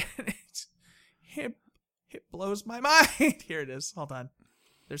 And it blows my mind. Here it is. Hold on.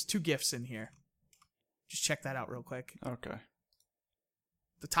 There's 2 GIFs in here. Just check that out real quick. Okay.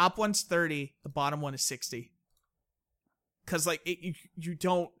 The top one's 30. The bottom one is 60. Because like you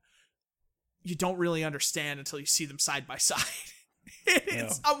don't really understand until you see them side by side.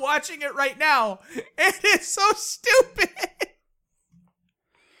 I'm watching it right now. It is so stupid.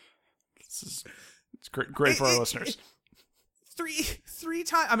 It's great for our listeners. Three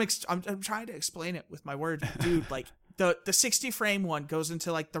times. I'm trying to explain it with my words, dude. Like the 60 frame one goes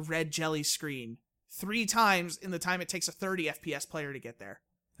into like the red jelly screen 3 times in the time it takes a 30 FPS player to get there.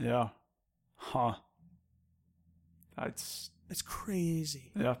 Yeah. Huh. It's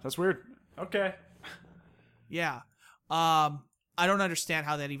crazy. Yeah, that's weird. Okay. Yeah. I don't understand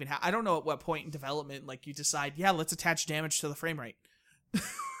how that even I don't know at what point in development like you decide, yeah, let's attach damage to the frame rate.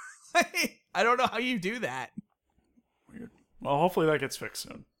 I don't know how you do that. Weird. Well, hopefully that gets fixed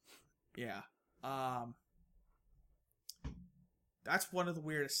soon. Yeah. That's one of the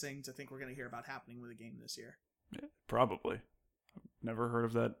weirdest things I think we're going to hear about happening with a game this year. Yeah, probably. I've never heard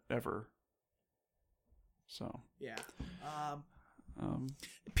of that ever. So. Yeah.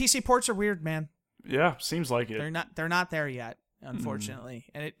 PC ports are weird, man. Yeah, seems like it. They're not there yet, unfortunately.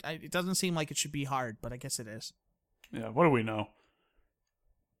 And it doesn't seem like it should be hard, but I guess it is. Yeah, what do we know?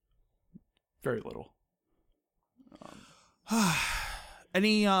 Very little. Are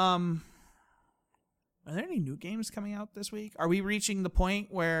there any new games coming out this week? Are we reaching the point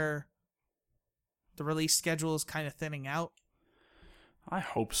where the release schedule is kind of thinning out? I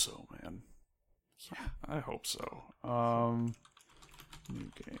hope so, man. Yeah. I hope so.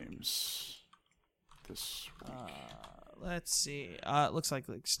 New games this week. Let's see. It looks like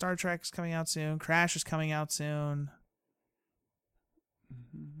Star Trek's coming out soon. Crash is coming out soon.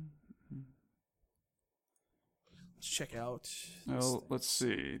 Let's check out. Well, let's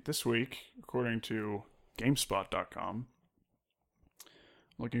see. This week, according to GameSpot.com,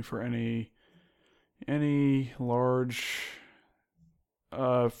 looking for any large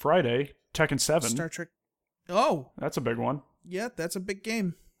Friday, Tekken 7. Star Trek. Oh, that's a big one. Yeah, that's a big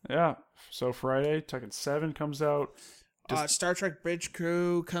game. Yeah. So Friday, Tekken 7 comes out. Star Trek Bridge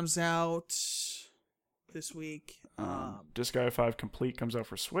Crew comes out this week. Disgaea 5 Complete comes out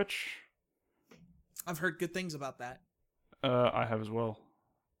for Switch. I've heard good things about that. I have as well.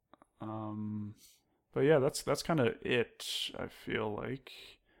 But yeah, that's kind of it, I feel like.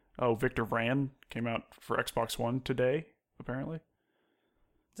 Oh, Victor Vran came out for Xbox One today, apparently.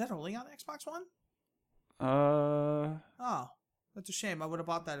 Is that only on Xbox One? Oh, that's a shame. I would have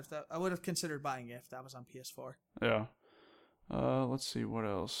bought that I would have considered buying it if that was on PS4. Yeah. Let's see what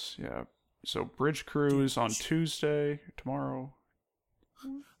else. Yeah. So Bridge Crew is on Tuesday, tomorrow.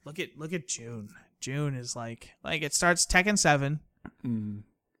 Look at June. June is like it starts Tekken 7,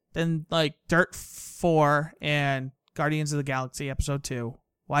 then like Dirt 4 and Guardians of the Galaxy Episode 2,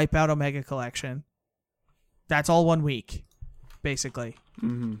 Wipeout Omega Collection. That's all 1 week, basically.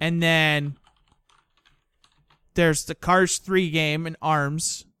 Mm-hmm. And then there's the Cars 3 game and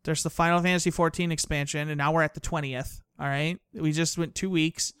ARMS. There's the Final Fantasy 14 expansion, and now we're at the 20th. All right, we just went 2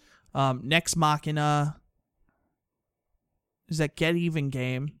 weeks. Next Machina is that Get Even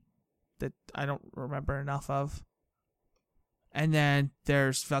game that I don't remember enough of. And then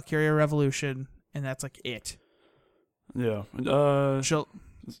there's Valkyria Revolution, and that's like it. Yeah. Let's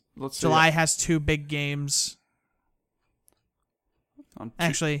see. July has 2 big games.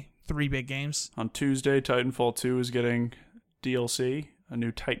 Actually, 3 big games. On Tuesday, Titanfall 2 is getting DLC, a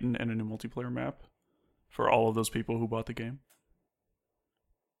new Titan and a new multiplayer map for all of those people who bought the game.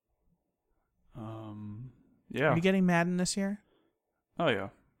 Yeah. Are you getting Madden this year? Oh yeah,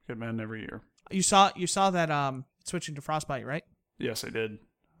 get Madden every year. You saw that switching to Frostbite, right? Yes, I did.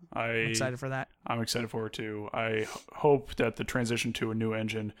 I'm excited for that. I'm excited for it too. I hope that the transition to a new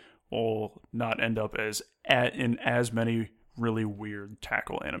engine will not end up in as many really weird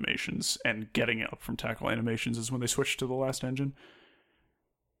tackle animations and getting up from tackle animations as when they switched to the last engine.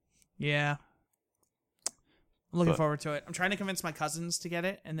 Yeah. I'm looking forward to it. I'm trying to convince my cousins to get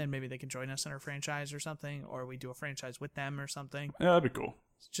it, and then maybe they can join us in our franchise or something, or we do a franchise with them or something. Yeah, that'd be cool.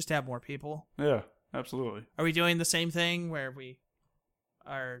 Just to have more people. Yeah, absolutely. Are we doing the same thing where we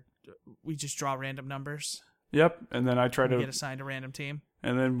just draw random numbers? Yep, and then I try to get assigned a random team.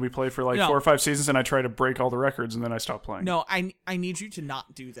 And then we play for 4 or 5 seasons, and I try to break all the records, and then I stop playing. No, I need you to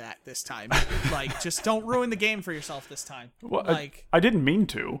not do that this time. Just don't ruin the game for yourself this time. Well, I didn't mean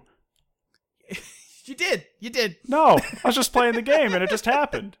to. You did. No, I was just playing the game, and it just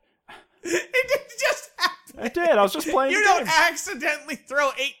happened. It just happened. I did. I was just playing the game. You don't accidentally throw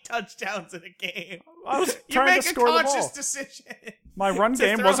 8 touchdowns in a game. I was trying to score the ball. You make a conscious decision. My run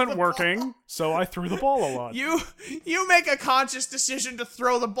game wasn't working, so I threw the ball a lot. You make a conscious decision to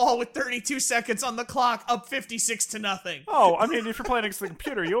throw the ball with 32 seconds on the clock, up 56-0. Oh, I mean, if you're playing against the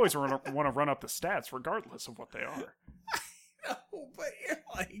computer, you always want to run up the stats, regardless of what they are. No, but you're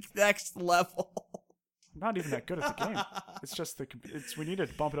like next level. I'm not even that good at the game. It's just we need to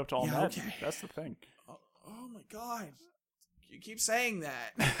bump it up to all net. Okay. That's the thing. Oh my god. You keep saying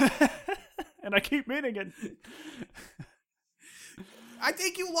that. And I keep meaning it. I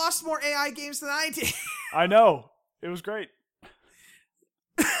think you lost more AI games than I did. I know. It was great.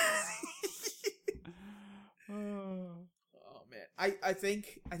 Oh man. I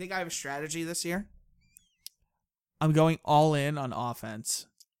think I have a strategy this year. I'm going all in on offense.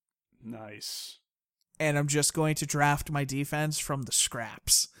 Nice. And I'm just going to draft my defense from the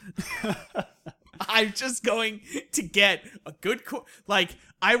scraps. I'm just going to get a good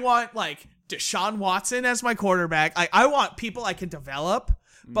I want Deshaun Watson as my quarterback. I want people I can develop,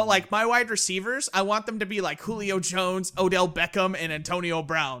 but my wide receivers, I want them to be like Julio Jones, Odell Beckham, and Antonio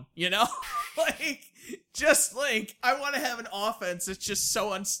Brown, you know? I want to have an offense that's just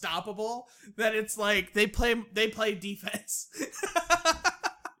so unstoppable that it's like they play defense.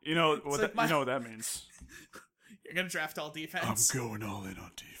 You know what you know what that means. You're gonna draft all defense. I'm going all in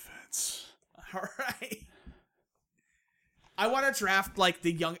on defense. All right. I want to draft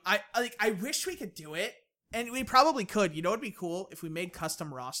the young. I wish we could do it, and we probably could. You know, it'd be cool if we made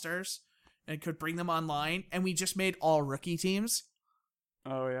custom rosters and could bring them online, and we just made all rookie teams.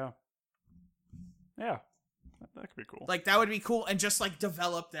 Oh yeah. Yeah, that could be cool. That would be cool, and just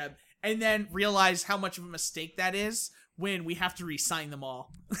develop them, and then realize how much of a mistake that is when we have to re-sign them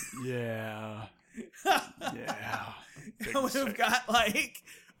all. Yeah. Yeah. We've got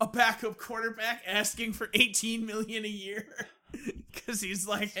a backup quarterback asking for $18 million a year because he's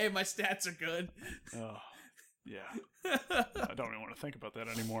like, "Hey, my stats are good." Oh, yeah. I don't even want to think about that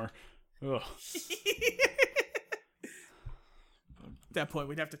anymore. Ugh. At that point,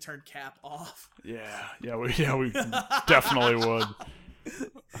 we'd have to turn Cap off. Yeah, we definitely would.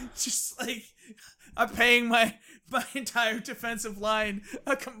 Just I'm paying my entire defensive line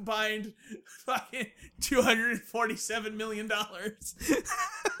a combined fucking $247 million.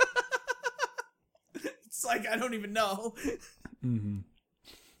 It's I don't even know. Mm-hmm.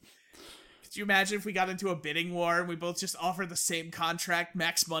 Could you imagine if we got into a bidding war and we both just offered the same contract,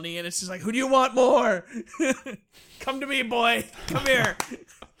 max money, and it's just who do you want more? Come to me, boy. Come here.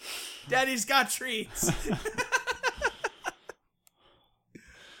 Daddy's got treats.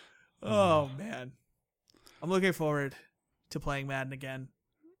 Oh, man. I'm looking forward to playing Madden again.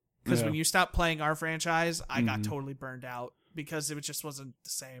 Because when you stopped playing our franchise, I got totally burned out. because it just wasn't the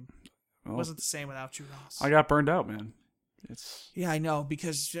same. Well, It wasn't the same without you, Ross. I got burned out, man. Yeah, I know,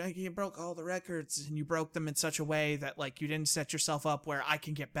 because you broke all the records, and you broke them in such a way that like you didn't set yourself up where I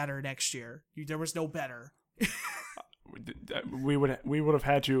can get better next year. There was no better. We would have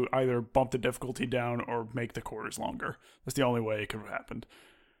had to either bump the difficulty down or make the quarters longer. That's the only way it could have happened.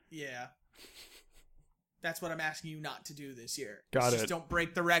 Yeah. That's what I'm asking you not to do this year. Got it. Just don't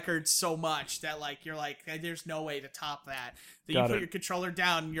break the record so much that like you're like, there's no way to top that. That Got you put it. your controller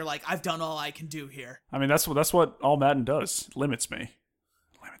down and you're like, I've done all I can do here. I mean, that's what all Madden does. Limits me.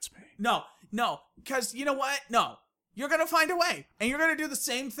 No, because you know what? No. You're going to find a way. And you're going to do the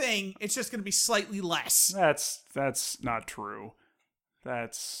same thing. It's just going to be slightly less. That's not true.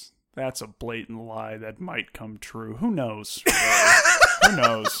 That's a blatant lie that might come true. Who knows? Who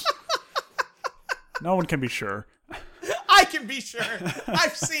knows? No one can be sure. I can be sure.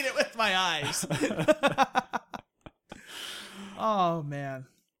 I've seen it with my eyes. Oh, man.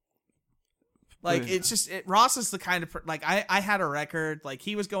 Like, it's just, Ross is the kind of, like, I had a record, like,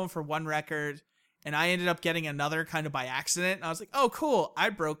 he was going for one record, and I ended up getting another kind of by accident, and I was like, oh, cool, I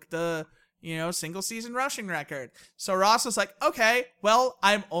broke the, single season rushing record. So Ross was like, okay, well,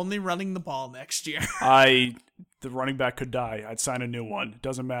 I'm only running the ball next year. The running back could die. I'd sign a new one. It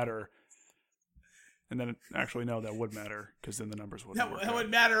doesn't matter. And then, actually, no, that would matter, because then the numbers wouldn't work. That would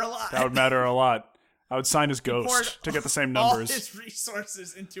matter a lot. That would matter a lot. I would sign his ghost to get the same numbers. All his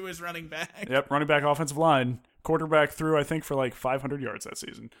resources into his running back. Yep, running back, offensive line. Quarterback threw, I think, for like 500 yards that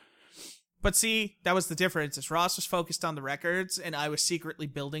season. But see, that was the difference. Is Ross was focused on the records, and I was secretly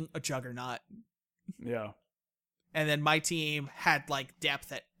building a juggernaut. Yeah. And then my team had like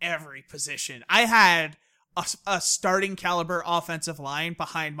depth at every position. I had a starting caliber offensive line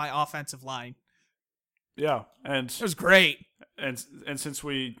behind my offensive line. Yeah, and it was great. And since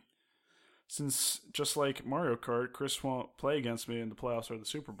just like Mario Kart, Chris won't play against me in the playoffs or the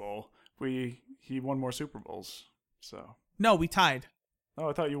Super Bowl. He won more Super Bowls. So no, we tied. Oh,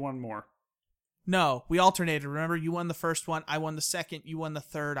 I thought you won more. No, we alternated. Remember, you won the first one, I won the second, you won the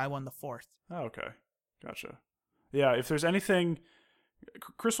third, I won the fourth. Oh, okay, gotcha. Yeah, if there's anything,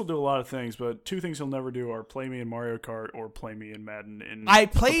 Chris will do a lot of things, but two things he'll never do are play me in Mario Kart or play me in Madden. I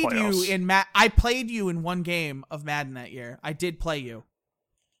played you in one game of Madden that year. I did play you,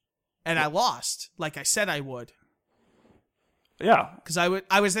 and I lost, like I said I would. Yeah, because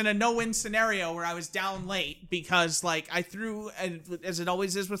I was in a no-win scenario where I was down late because like I threw, as it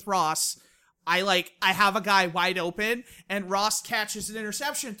always is with Ross, I have a guy wide open and Ross catches an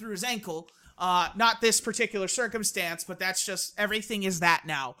interception through his ankle. Not this particular circumstance, but that's just, everything is that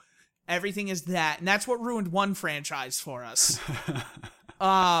now. Everything is that, and that's what ruined one franchise for us.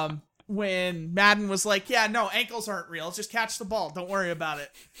 When Madden was like, yeah, no, ankles aren't real, just catch the ball, don't worry about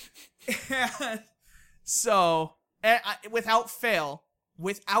it. So without fail,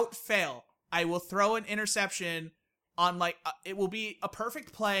 I will throw an interception on it will be a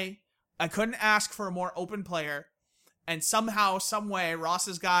perfect play. I couldn't ask for a more open player. And somehow, some way,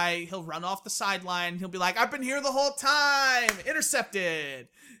 Ross's guy, he'll run off the sideline. He'll be like, I've been here the whole time. Intercepted.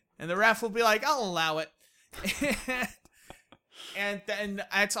 And the ref will be like, I'll allow it. And then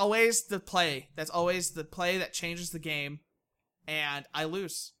that's always the play. That's always the play that changes the game. And I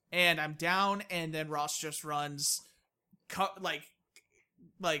lose. And I'm down. And then Ross just runs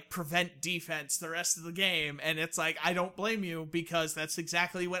prevent defense the rest of the game. And it's like, I don't blame you because that's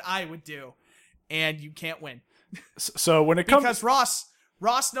exactly what I would do. And you can't win. So when it comes, because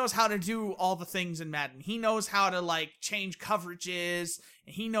Ross knows how to do all the things in Madden. He knows how to change coverages,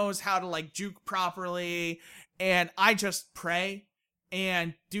 and he knows how to juke properly. And I just pray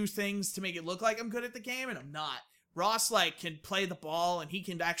and do things to make it look like I'm good at the game, and I'm not. Ross can play the ball and he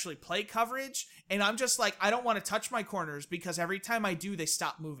can actually play coverage, and I'm just I don't want to touch my corners because every time I do, they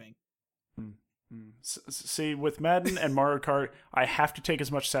stop moving. See, with Madden and Mario Kart, I have to take as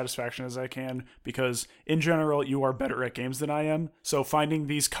much satisfaction as I can because, in general, you are better at games than I am. So finding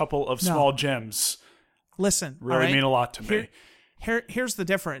these couple of small gems, really mean a lot to me. Here's the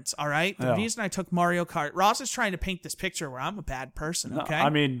difference, all right? The reason I took Mario Kart, Ross is trying to paint this picture where I'm a bad person, okay? No, I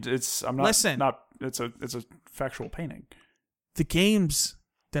mean, it's a factual painting. The games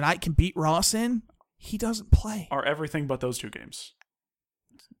that I can beat Ross in, he doesn't play. Are everything but those two games.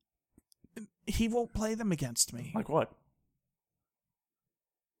 He won't play them against me. Like what?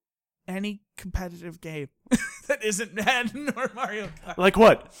 Any competitive game that isn't Madden or Mario Kart. Like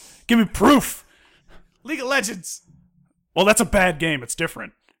what? Give me proof. League of Legends. Well, that's a bad game. It's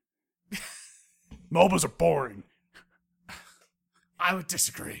different. MOBAs are boring. I would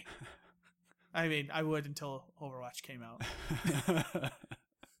disagree. I mean, I would until Overwatch came out.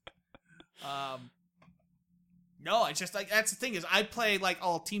 No, it's just like that's the thing is I play like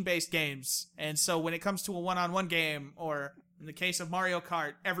all team-based games, and so when it comes to a one-on-one game, or in the case of Mario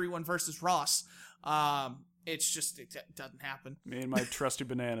Kart, everyone versus Ross, it's just it doesn't happen. Me and my trusty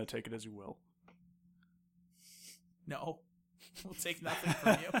banana, take it as you will. No, we'll take nothing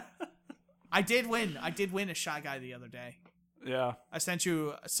from you. I did win a Shy Guy the other day. Yeah. I sent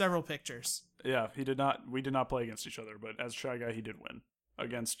you several pictures. Yeah, we did not play against each other, but as Shy Guy, he did win.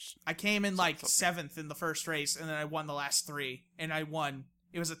 Against... I came in like 7th in the first race, and then I won the last 3, and I won.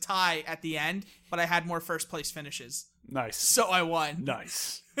 It was a tie at the end, but I had more first place finishes. Nice. So I won.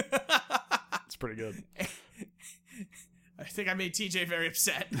 Nice. That's pretty good. I think I made TJ very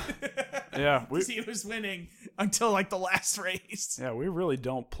upset. Yeah. Because he was winning until like the last race. Yeah, we really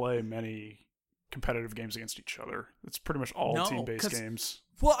don't play many competitive games against each other. It's pretty much all team-based games.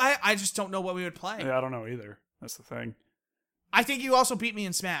 Well, I just don't know what we would play. Yeah, I don't know either. That's the thing. I think you also beat me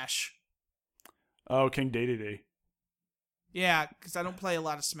in Smash. Oh, King Dedede. Yeah, because I don't play a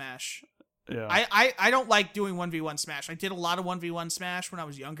lot of Smash. Yeah. I don't like doing 1v1 Smash. I did a lot of 1v1 Smash when I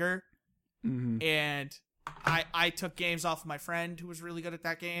was younger. Mm-hmm. And I took games off of my friend who was really good at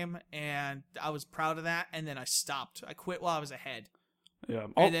that game, and I was proud of that, and then I stopped. I quit while I was ahead. Yeah.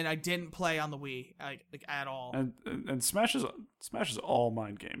 And then I didn't play on the Wii like at all. And Smash is all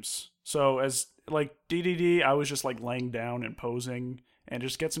mind games. So as like DDD, I was just like laying down and posing, and it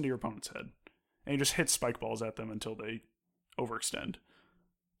just gets into your opponent's head, and you just hit spike balls at them until they overextend.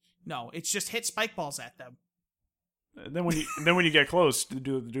 No, it's just hit spike balls at them. And then when you get close,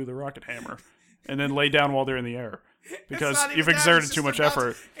 do the rocket hammer, and then lay down while they're in the air because you've exerted too much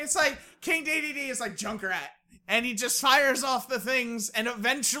effort. It's like King DDD is like Junkrat, and he just fires off the things, and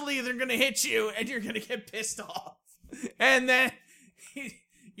eventually they're gonna hit you, and you're gonna get pissed off, and then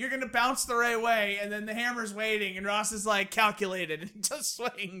you're gonna bounce the right way, and then the hammer's waiting, and Ross is like calculated and just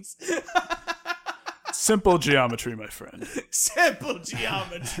swings. Simple geometry, my friend. Simple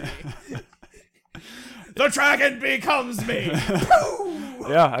geometry. The dragon becomes me.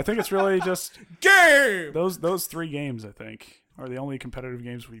 Yeah, I think it's really just game. Those 3 games, I think, are the only competitive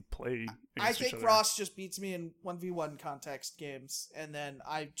games we play against I each think other. Ross just beats me in 1v1 context games, and then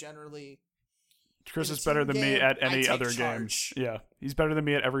I generally... Chris is better than me at any other charge. game. Yeah, he's better than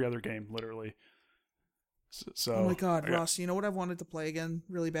me at every other game, literally. So, oh my god, Ross, you know what I've wanted to play again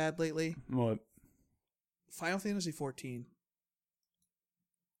really bad lately? What? Final Fantasy 14.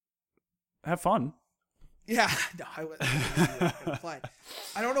 Have fun. Yeah, no, I wasn't gonna play.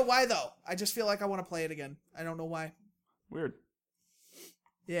 I don't know why though. I just feel like I want to play it again. I don't know why. Weird.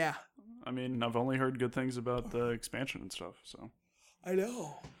 Yeah. I mean, I've only heard good things about the expansion and stuff, so. I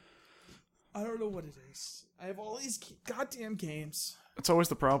know. I don't know what it is. I have all these goddamn games. It's always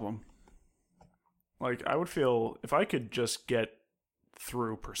the problem. Like, I would feel if I could just get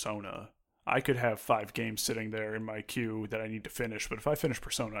through Persona, I could have 5 games sitting there in my queue that I need to finish, but if I finish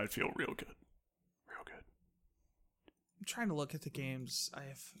Persona, I'd feel real good. Real good. I'm trying to look at the games I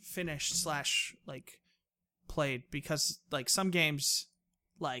have finished / like played, because like some games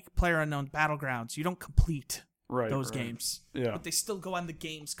like PlayerUnknown's Battlegrounds, you don't complete those games. Yeah. But they still go on the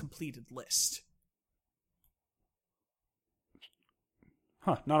games completed list.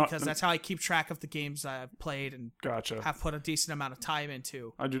 Huh. Because that's how I keep track of the games I've played and gotcha. have put a decent amount of time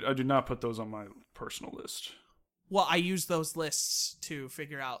into. I do not put those on my personal list. Well, I use those lists to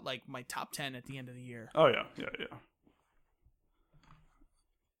figure out like my top 10 at the end of the year. Oh yeah.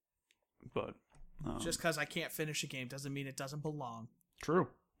 But just because I can't finish a game doesn't mean it doesn't belong. True.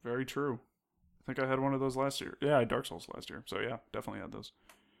 Very true. I think I had one of those last year. Yeah, I had Dark Souls last year. So yeah, definitely had those.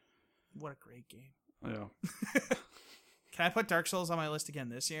 What a great game. Yeah. Can I put Dark Souls on my list again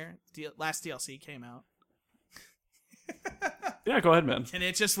this year? Last DLC came out. Yeah, go ahead, man. Can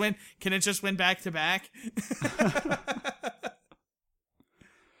it just win? Can it just win back to back?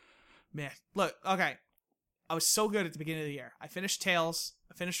 Man, look, okay. I was so good at the beginning of the year. I finished Tales,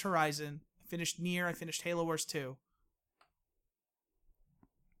 I finished Horizon, I finished Nier, I finished Halo Wars 2.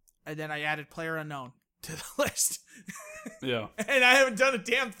 And then I added PlayerUnknown to the list. Yeah. And I haven't done a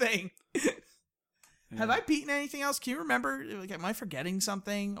damn thing. Yeah. Have I beaten anything else? Can you remember? Like, am I forgetting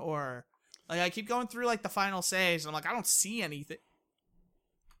something? Or like I keep going through like the final saves and I'm like, I don't see anything.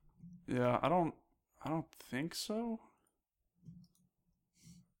 Yeah, I don't think so.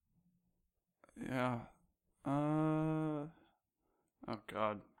 Yeah. Oh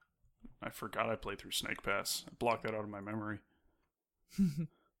god. I forgot I played through Snake Pass. I blocked that out of my memory.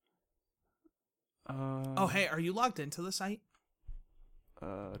 Oh, hey, are you logged into the site?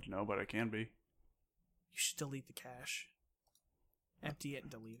 No, but I can be. You should delete the cache. Empty it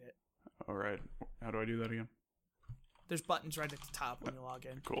and delete it. All right. How do I do that again? There's buttons right at the top when you log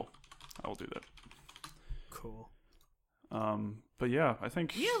in. Cool. I will do that. Cool. But yeah, I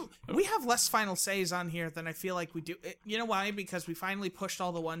think we have less final says on here than I feel like we do. You know why? Because we finally pushed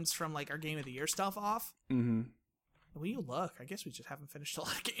all the ones from like our Game of the Year stuff off. Mm-hmm. When you look, I guess we just haven't finished a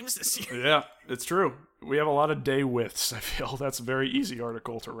lot of games this year. Yeah, it's true. We have a lot of day widths, I feel. That's a very easy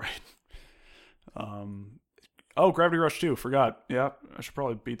article to write. Gravity Rush 2, forgot. Yeah, I should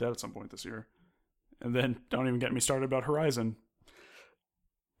probably beat that at some point this year. And then don't even get me started about Horizon.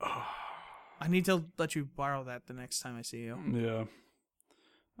 I need to let you borrow that the next time I see you. Yeah.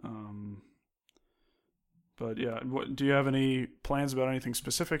 But yeah, do you have any plans about anything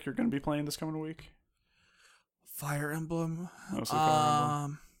specific you're going to be playing this coming week? Fire Emblem. Mostly Fire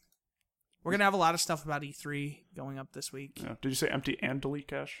Emblem. We're gonna have a lot of stuff about E3 going up this week. Yeah. Did you say empty and delete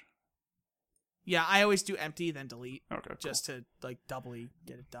cache? Yeah, I always do empty then delete. Okay, cool. Just to like doubly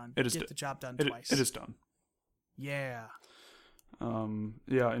get it done. Get the job done twice. It is done. Yeah.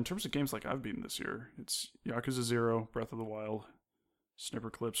 Yeah, in terms of games like I've beaten this year, it's Yakuza 0, Breath of the Wild, Snipper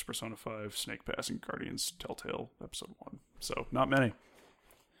Clips, Persona 5, Snake Pass, and Guardians Telltale Episode 1. So, not many.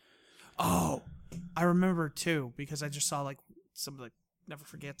 Oh, I remember too, because I just saw like some of the Never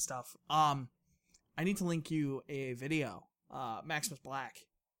Forget stuff. I need to link you a video. Maximus Black.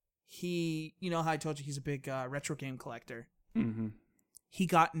 He, you know how I told you he's a big retro game collector? Mm-hmm. He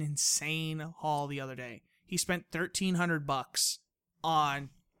got an insane haul the other day. He spent $1,300 on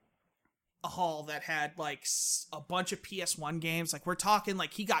a haul that had like a bunch of PS1 games. Like we're talking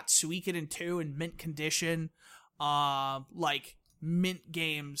like he got Suikoden 2 in mint condition, like mint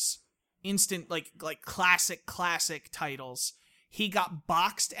games, instant like classic titles. He got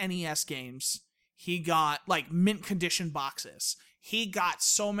boxed NES games. He got like mint condition boxes. He got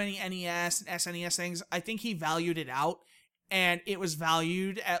so many NES and SNES things. I think he valued it out, and it was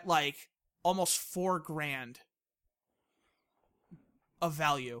valued at like almost $4,000 of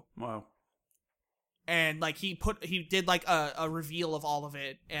value. Wow. And like he did like a reveal of all of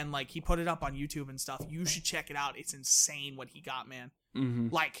it, and like he put it up on YouTube and stuff. You should check it out. It's insane what he got, man. Mm-hmm.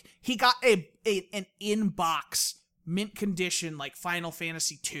 Like he got an in-box mint condition like Final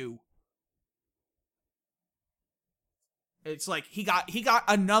Fantasy 2. It's like he got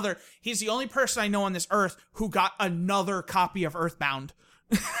another. He's the only person I know on this earth who got another copy of Earthbound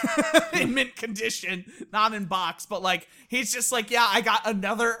in mint condition, not in box, but like he's just like, yeah, I got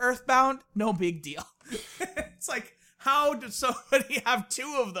another Earthbound, no big deal. It's like, how did somebody have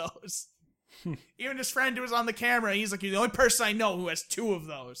two of those? Even his friend who was on the camera, he's like, you're the only person I know who has two of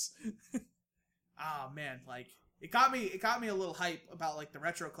those. Oh man, like it got me a little hype about like the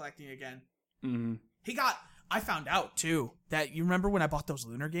retro collecting again. Mm-hmm. I found out too that you remember when I bought those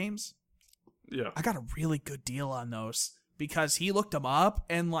Lunar games? Yeah. I got a really good deal on those because he looked them up,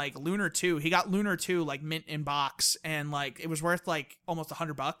 and like Lunar 2, he got Lunar 2 like mint in box, and like it was worth like almost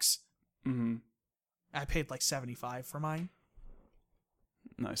 $100. Mm-hmm. I paid like $75 for mine.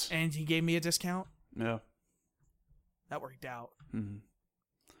 Nice. And he gave me a discount. Yeah. That worked out. Mm-hmm.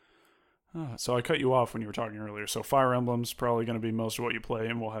 So I cut you off when you were talking earlier. So Fire Emblem's probably going to be most of what you play,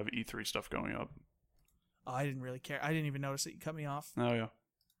 and we'll have E3 stuff going up. Oh, I didn't really care. I didn't even notice that you cut me off. Oh, yeah.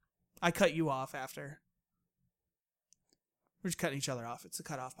 I cut you off after. We're just cutting each other off. It's the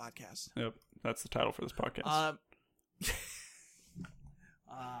Cut Off Podcast. Yep. That's the title for this podcast.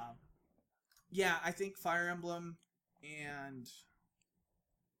 Yeah, I think Fire Emblem and...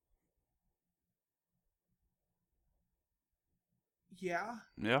 Yeah.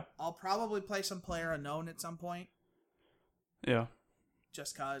 Yeah. I'll probably play some PlayerUnknown at some point. Yeah.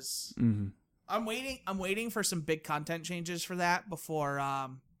 Just cause mm-hmm. I'm waiting for some big content changes for that before I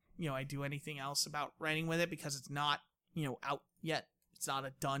do anything else about writing with it, because it's not, out yet. It's not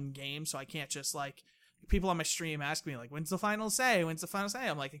a done game, so I can't just like people on my stream ask me like, when's the final say?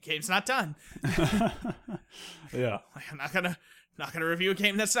 I'm like, the game's not done. Yeah. I'm not gonna review a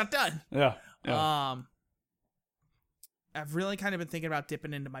game that's not done. Yeah. Yeah. I've really kind of been thinking about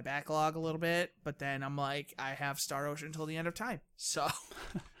dipping into my backlog a little bit, but then I'm like, I have Star Ocean until the end of time. So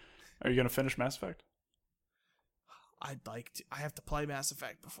Are you going to finish Mass Effect? I'd like to. I have to play Mass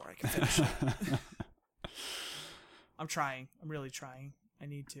Effect before I can finish it. I'm trying. I'm really trying. I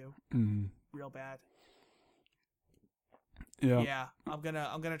need to. Real bad. Yeah. Yeah. I'm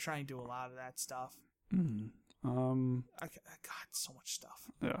gonna try and do a lot of that stuff. I got so much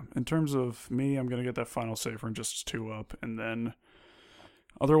stuff. Yeah. In terms of me, I'm gonna get that final save for Injustice 2 up, and then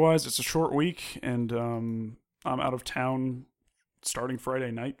otherwise it's a short week, and I'm out of town starting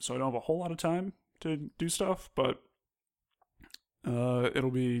Friday night, so I don't have a whole lot of time to do stuff, but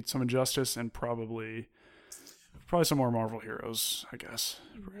it'll be some Injustice and probably some more Marvel Heroes, I guess.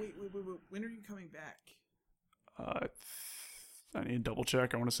 Wait. When are you coming back? I need to double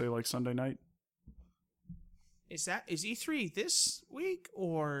check. I want to say like Sunday night. Is E3 this week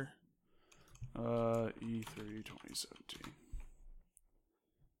or E3 2017?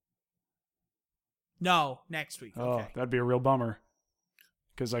 no, next week? Oh, Okay. that'd be a real bummer.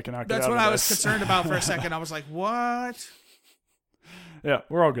 Because I cannot get That's out what of I was this. concerned about for a second. I was like, what? Yeah,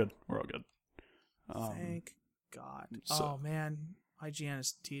 we're all good. We're all good. Thank God. so- Oh, man. IGN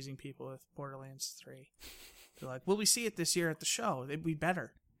is teasing people with Borderlands 3. They're like, will we see it this year at the show? It'd be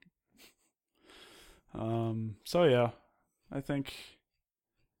better. So yeah, I think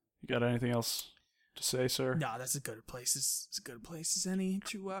you got anything else to say, sir? No, that's as good a place as any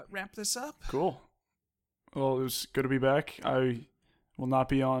to wrap this up. Cool. Well, it was good to be back. I will not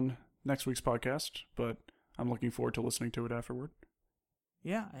be on next week's podcast, but I'm looking forward to listening to it afterward.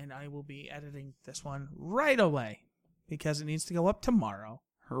 Yeah, and I will be editing this one right away because it needs to go up tomorrow.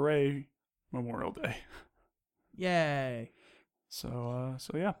 Hooray, Memorial Day. Yay. So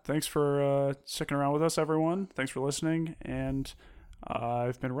yeah, thanks for sticking around with us, everyone. Thanks for listening, and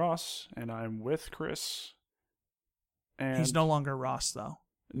I've been Ross, and I'm with Chris. And He's no longer Ross, though.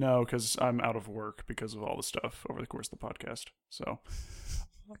 No, because I'm out of work because of all the stuff over the course of the podcast. So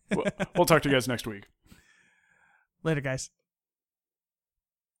we'll talk to you guys next week. Later, guys.